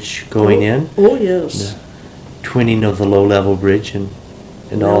Street Bridge going in? Oh, yes. The twinning of the low level bridge and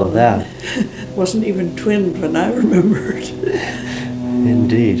all of that. It wasn't even twinned when I remembered.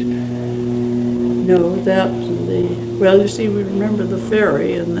 Indeed. No, that and well, you see, we remember the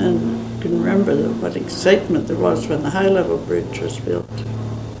ferry, and then you can remember what excitement there was when the high level bridge was built.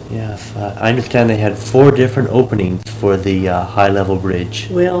 Yes, I understand they had 4 different openings for the high-level bridge.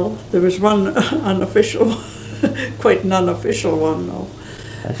 Well, there was one unofficial, quite an unofficial one, though.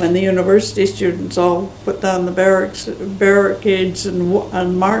 When the university students all put down the barricades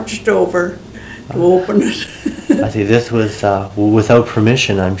and marched over to open it. I see this was without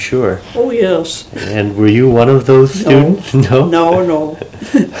permission, I'm sure. Oh, yes. And were you one of those students? No. No.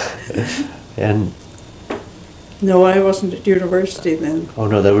 And No, I wasn't at university then. oh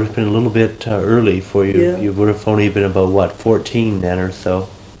no, that would have been a little bit early for you. Yeah. You would have only been about what, 14 then or so.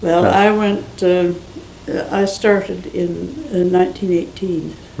 Well, Right. I went, I started in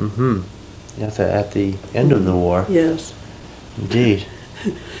 1918, Mm-hmm. Yes, at the end of the war. yes. Indeed.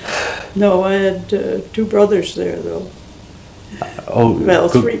 No, I had two brothers there, though. Oh, Well,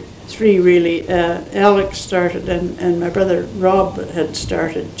 good. three really. Alex started, and my brother Rob had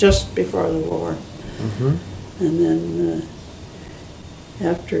started just before the war. Mhm. And then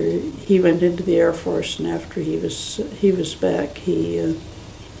after he went into the Air Force, and after he was back, he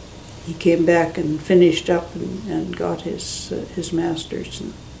came back and finished up and got his master's.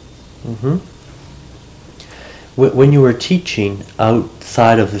 Mm-hmm. When you were teaching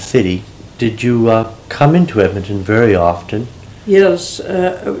outside of the city, did you come into Edmonton very often? Yes,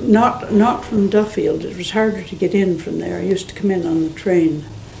 not from Duffield. It was harder to get in from there. I used to come in on the train.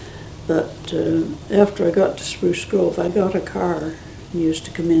 But after I got to Spruce Grove, I got a car and used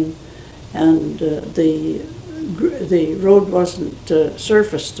to come in. And the road wasn't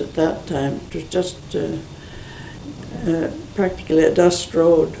surfaced at that time. It was just practically a dust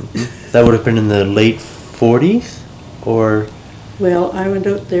road. That would have been in the late 40s, or Well, I went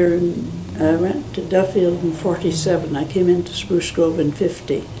out there and I went to Duffield in 47. I came into Spruce Grove in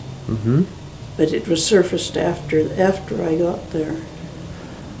 50. mm-hmm. But it was surfaced after I got there.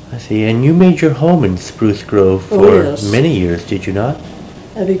 I see. And you made your home in Spruce Grove Oh, for yes. many years, did you not?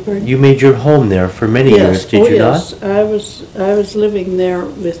 I beg pardon? You made your home there for many years, did you yes. not? I was living there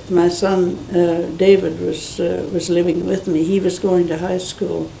with my son. David was living with me. He was going to high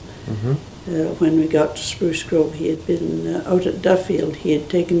school Mm-hmm. when we got to Spruce Grove. He had been out at Duffield. He had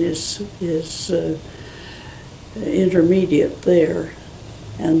taken his intermediate there,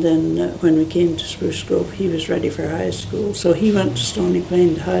 and then when we came to Spruce Grove, he was ready for high school. So he went to Stony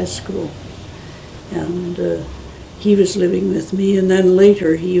Plain High School, and he was living with me. And then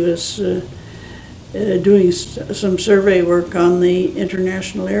later he was doing some survey work on the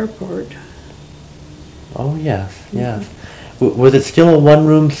international airport. Oh, yes, yes. Was it still a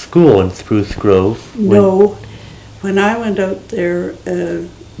one-room school in Spruce Grove? No, when I went out there,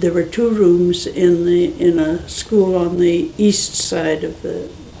 there were two rooms in a school on the east side of the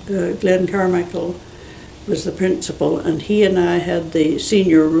Glenn Carmichael was the principal, and he and I had the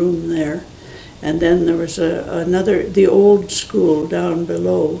senior room there. And then there was another, the old school down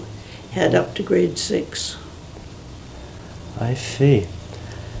below had up to grade 6. I see.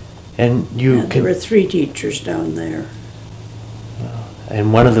 And you And there were 3 teachers down there.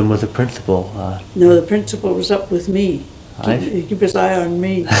 and one of them was a principal. No, the principal was up with me. I- Keep his eye on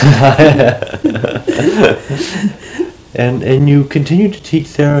me. And you continued to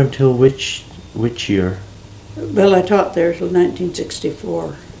teach there until which year? Well, I taught there till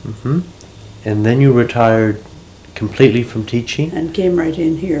 1964 Mm-hmm. And then you retired completely from teaching? and came right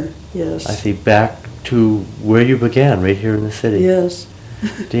in here, yes. I see, back to where you began, right here in the city. Yes.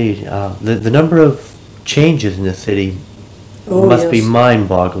 Indeed. The number of changes in the city Oh, must be yes.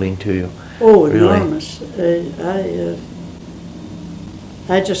 mind-boggling to you. Oh, Really? enormous.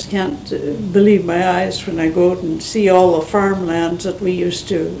 I just can't believe my eyes when I go out and see all the farmlands that we used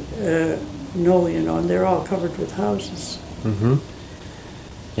to know, and they're all covered with houses. Mm-hmm.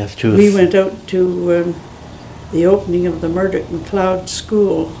 Yes, too. We went out to the opening of the Murdoch MacLeod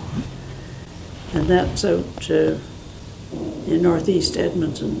School, and that's out in northeast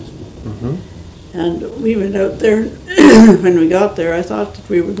Edmonton. Mm-hmm. And we went out there, when we got there, I thought that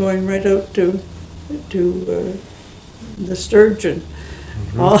we were going right out to the Sturgeon.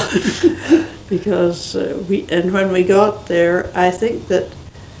 Because and when we got there, I think that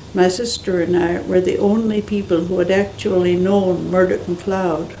my sister and I were the only people who had actually known Murdoch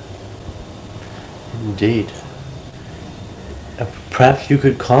MacLeod. Indeed. Perhaps you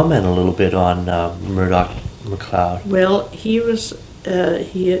could comment a little bit on Murdoch MacLeod. Well, he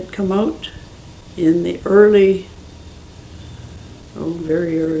had come out in the early,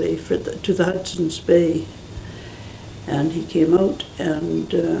 very early, to the Hudson's Bay. And he came out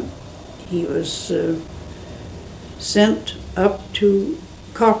and he was sent up to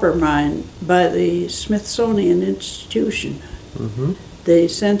Coppermine by the Smithsonian Institution. Mm-hmm. They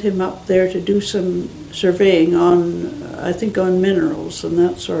sent him up there to do some surveying on, I think, on minerals and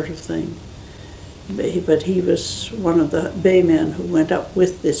that sort of thing. But he was one of the baymen who went up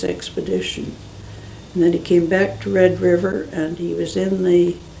with this expedition. And then he came back to Red River, and he was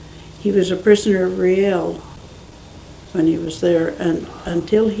a prisoner of Riel when he was there, and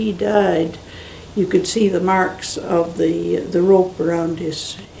until he died, you could see the marks of the rope around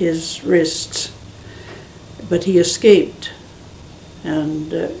his wrists. But he escaped,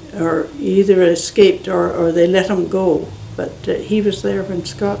 and or either escaped or they let him go. But he was there when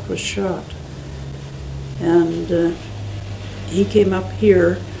Scott was shot, and he came up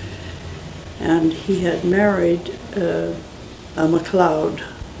here, and he had married a MacLeod,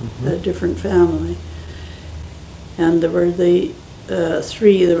 a different family, and there were the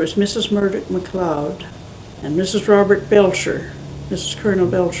three. There was Mrs. Murdoch MacLeod and Mrs. Robert Belcher. Mrs. Colonel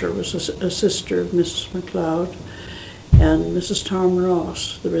Belcher was a sister of Mrs. MacLeod, and Mrs. Tom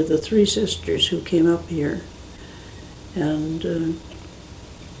Ross. There were the three sisters who came up here, and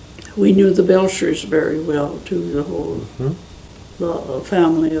we knew the Belchers very well too, the whole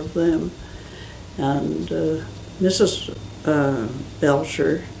family of them. And Mrs.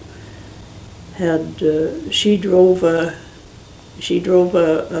 Belcher had she drove a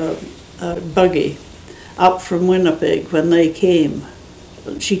buggy up from Winnipeg when they came.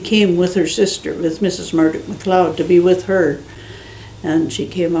 She came with her sister, with Mrs. Murdoch MacLeod, to be with her. And she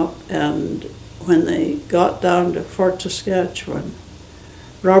came up, and when they got down to Fort Saskatchewan,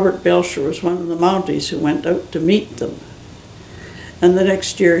 Robert Belcher was one of the Mounties who went out to meet them. And the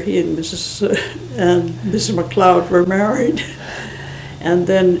next year he and Mrs. MacLeod were married. And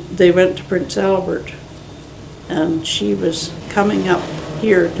then they went to Prince Albert. And she was coming up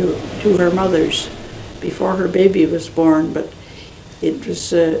here to her mother's before her baby was born, but it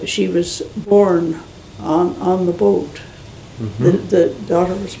was she was born on the boat. The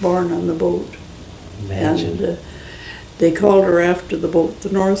daughter was born on the boat. Imagine. And they called her after the boat the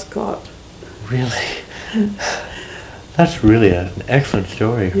Northcott. Really? That's really an excellent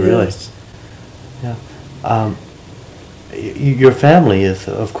story, really. Yes. Yeah. Your family is,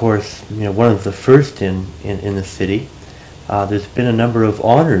 of course, one of the first in the city. There's been a number of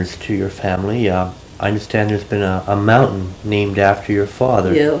honors to your family. I understand there's been a mountain named after your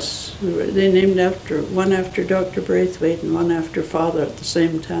father. Yes, they named one after Dr. Braithwaite and one after Father at the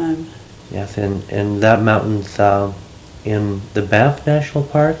same time. Yes, and that mountain's in the Banff National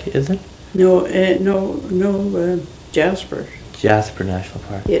Park, is it? No, Jasper. Jasper National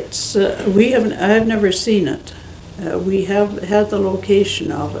Park. It's I've never seen it. We have had the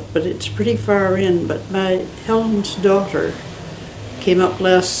location of it, but it's pretty far in. But my Helen's daughter came up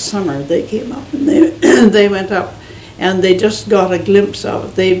last summer. They came up and they went up, and they just got a glimpse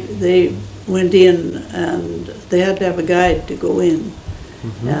of it. They went in, and they had to have a guide to go in.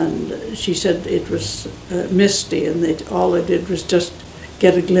 And she said it was misty, and all they did was just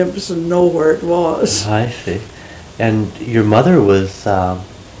get a glimpse and know where it was. I see. And your mother was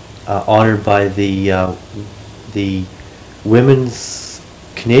honored by the Women's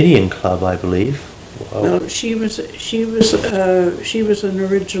Canadian Club, I believe. No, she was an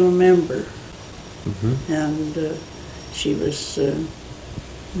original member, and she was.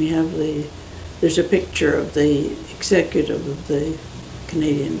 There's a picture of the executive of the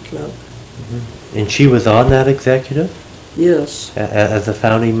Canadian Club. And she was on that executive? Yes. As a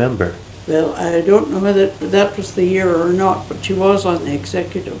founding member? Well, I don't know whether that was the year or not, but she was on the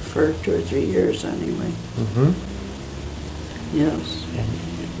executive for 2 or 3 years anyway. Yes.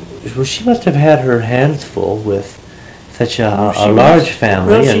 Well, she must have had her hands full with such a She large was. family.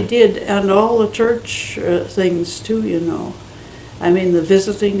 Well, she did, and all the church things too, I mean, the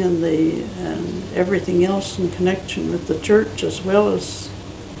visiting and everything else in connection with the church, as well as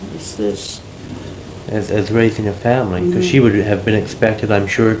this. As raising a family, because she would have been expected, I'm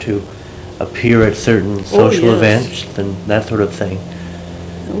sure, to appear at certain social yes. events and that sort of thing.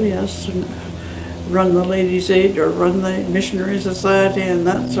 Oh yes, and run the Ladies' Aid or run the Missionary Society and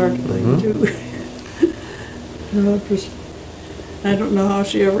that sort of thing too. I don't know how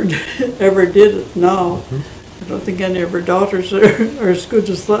she ever did it now. I don't think any of her daughters are as good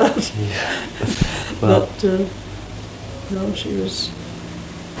as that. Yeah. Well, But no, she was.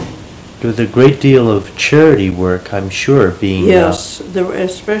 there was a great deal of charity work, I'm sure, being... Yes, there were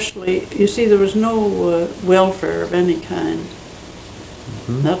especially, you see, there was no welfare of any kind.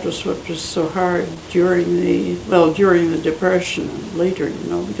 That was what was so hard during the Depression and later,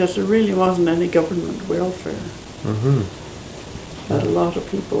 because there really wasn't any government welfare. But a lot of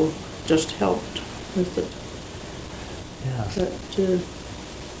people just helped with it. Yeah. But,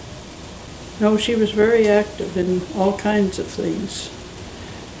 no, she was very active in all kinds of things.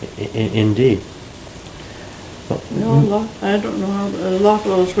 Indeed. No, I don't know how a lot of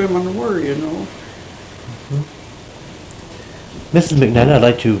those women were, Mrs. McKnight, I'd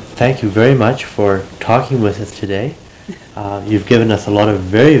like to thank you very much for talking with us today. You've given us a lot of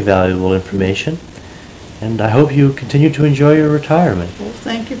very valuable information, And I hope you continue to enjoy your retirement. Well,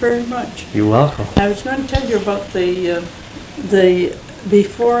 thank you very much. You're welcome. I was going to tell you about the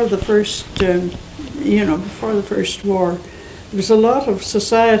before the first, before the first war, there was a lot of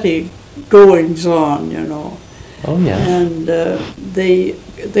society goings on, Oh, yes. and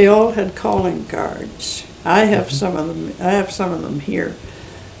they all had calling cards. I have some of them. I have some of them here.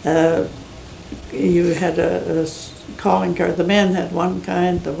 You had a calling card. The men had one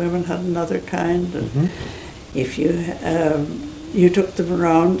kind, the women had another kind, and if you took them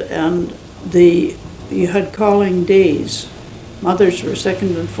around, and you had calling days. Mothers were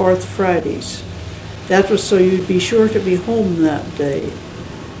second and fourth Fridays. That was so you'd be sure to be home that day.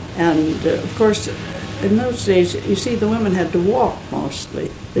 And of course, in those days, you see, the women had to walk mostly.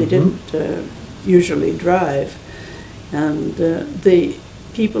 They didn't usually drive. And the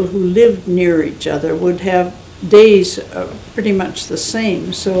people who lived near each other would have days pretty much the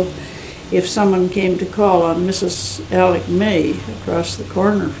same. So if someone came to call on Mrs. Alec May across the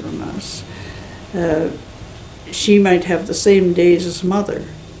corner from us, she might have the same days as Mother.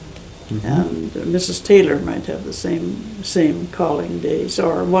 And Mrs. Taylor might have the same calling days,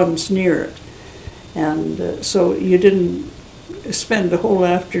 or ones near it. And so you didn't spend a whole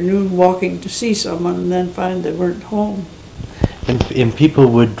afternoon walking to see someone and then find they weren't home. And people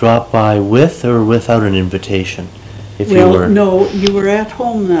would drop by with or without an invitation, if you Well, were. no, you were at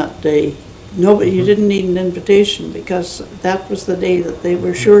home that day. No, you didn't need an invitation because that was the day that they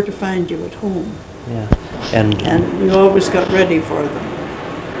were sure to find you at home. Yeah. And You always got ready for them.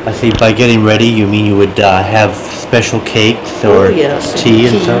 I see, by getting ready, you mean you would have special cakes or Yes, tea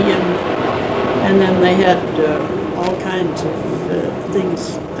and stuff? And then they had all kinds of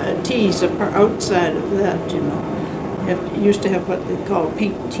things, teas outside of that, You used to have what they call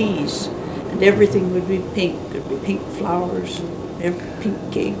pink teas, and everything would be pink. There'd be pink flowers, and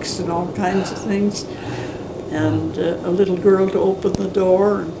pink cakes, and all kinds of things. And a little girl to open the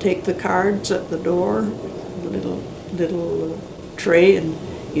door and take the cards at the door, a little tray, and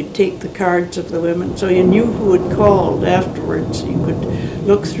you'd take the cards of the women, so you knew who had called afterwards. You could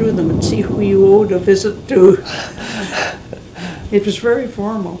look through them and see who you owed a visit to. It was very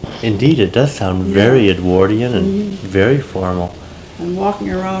formal. Indeed, it does sound very Edwardian and very formal. And walking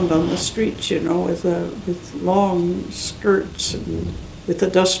around on the streets, with long skirts and with a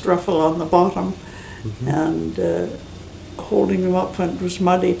dust ruffle on the bottom, and holding them up when it was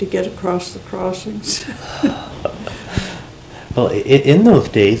muddy to get across the crossings. Well, in those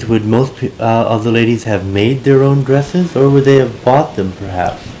days, would most of the ladies have made their own dresses, or would they have bought them,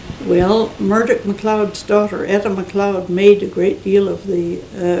 perhaps? Well, Murdoch MacLeod's daughter, Etta MacLeod, made a great deal of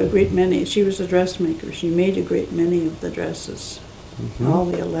great many. She was a dressmaker. She made a great many of the dresses, all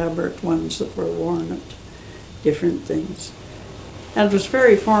the elaborate ones that were worn at different things. And it was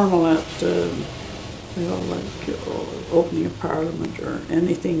very formal at, opening of Parliament or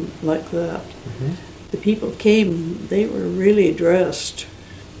anything like that. The people came, they were really dressed.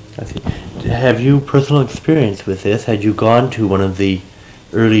 I see. Have you personal experience with this? Had you gone to one of the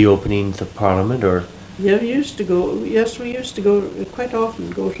early openings of Parliament, or? Yeah, we used to go quite often,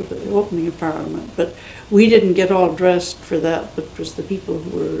 go to the opening of Parliament, but we didn't get all dressed for that, but it was the people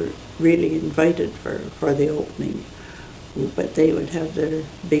who were really invited for the opening. But they would have their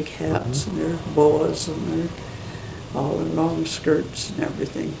big hats and their boas and their all in long skirts and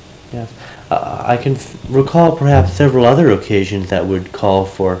everything. Yes. I can recall perhaps several other occasions that would call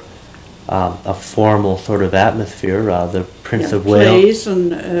for a formal sort of atmosphere. The Prince of Wales. Plays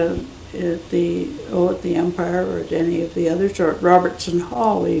and at the Empire or at any of the others, or at Robertson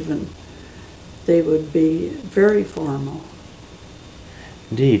Hall even, they would be very formal.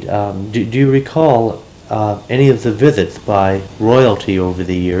 Indeed. Do you recall any of the visits by royalty over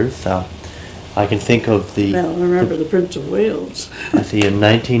the years? I can think of the... Well, I remember the Prince of Wales. I see, in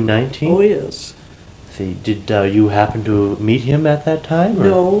 1919? Oh, yes. See, did you happen to meet him at that time? Or?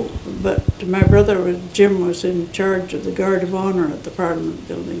 No, but my brother, Jim, was in charge of the Guard of Honour at the Parliament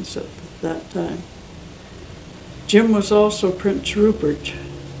buildings at that time. Jim was also Prince Rupert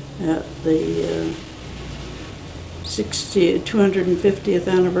at the 250th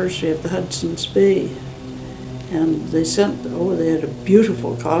anniversary of the Hudson's Bay. And they had a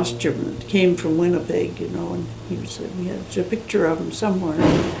beautiful costume that came from Winnipeg, and we had a picture of him somewhere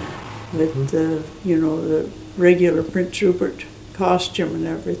with, the regular Prince Rupert costume and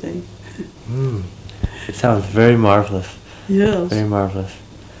everything. It sounds very marvelous. Yes. Very marvelous.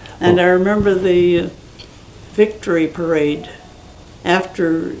 And I remember the Victory Parade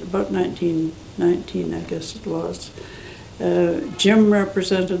after about 1919, I guess it was. Jim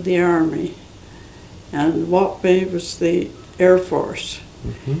represented the Army, and Walt Bay was the Air Force.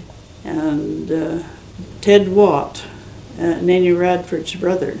 And Ted Watt, Nanny Radford's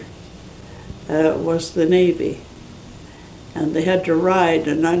brother, was the Navy. And they had to ride,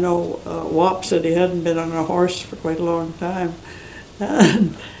 and I know Wap said he hadn't been on a horse for quite a long time.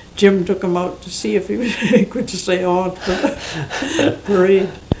 And Jim took him out to see if he could stay on for the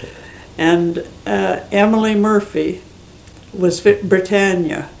parade. And Emily Murphy was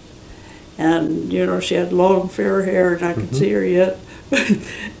Britannia. And, you know, she had long fair hair, and I can see her yet,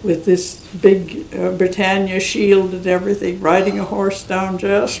 with this big Britannia shield and everything, riding a horse down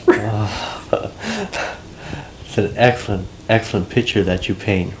Jasper. It's an excellent picture that you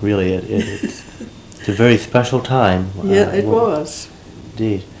paint, really. It's a very special time. Yeah, it was.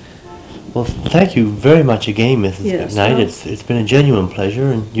 Indeed. Well, thank you very much again, Mrs. Yes, McKnight. well, It's been a genuine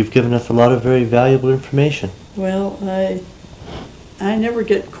pleasure, and you've given us a lot of very valuable information. Well, I never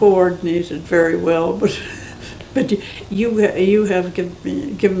get coordinated very well, but you have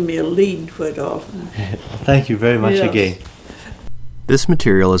given me a lead quite often. Thank you very much Yes. again. This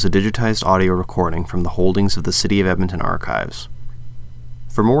material is a digitized audio recording from the holdings of the City of Edmonton Archives.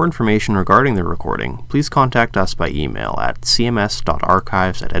 For more information regarding the recording, please contact us by email at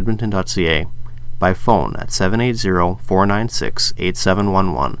cms.archives@edmonton.ca, by phone at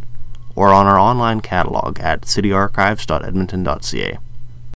 780-496-8711, or on our online catalog at cityarchives.edmonton.ca.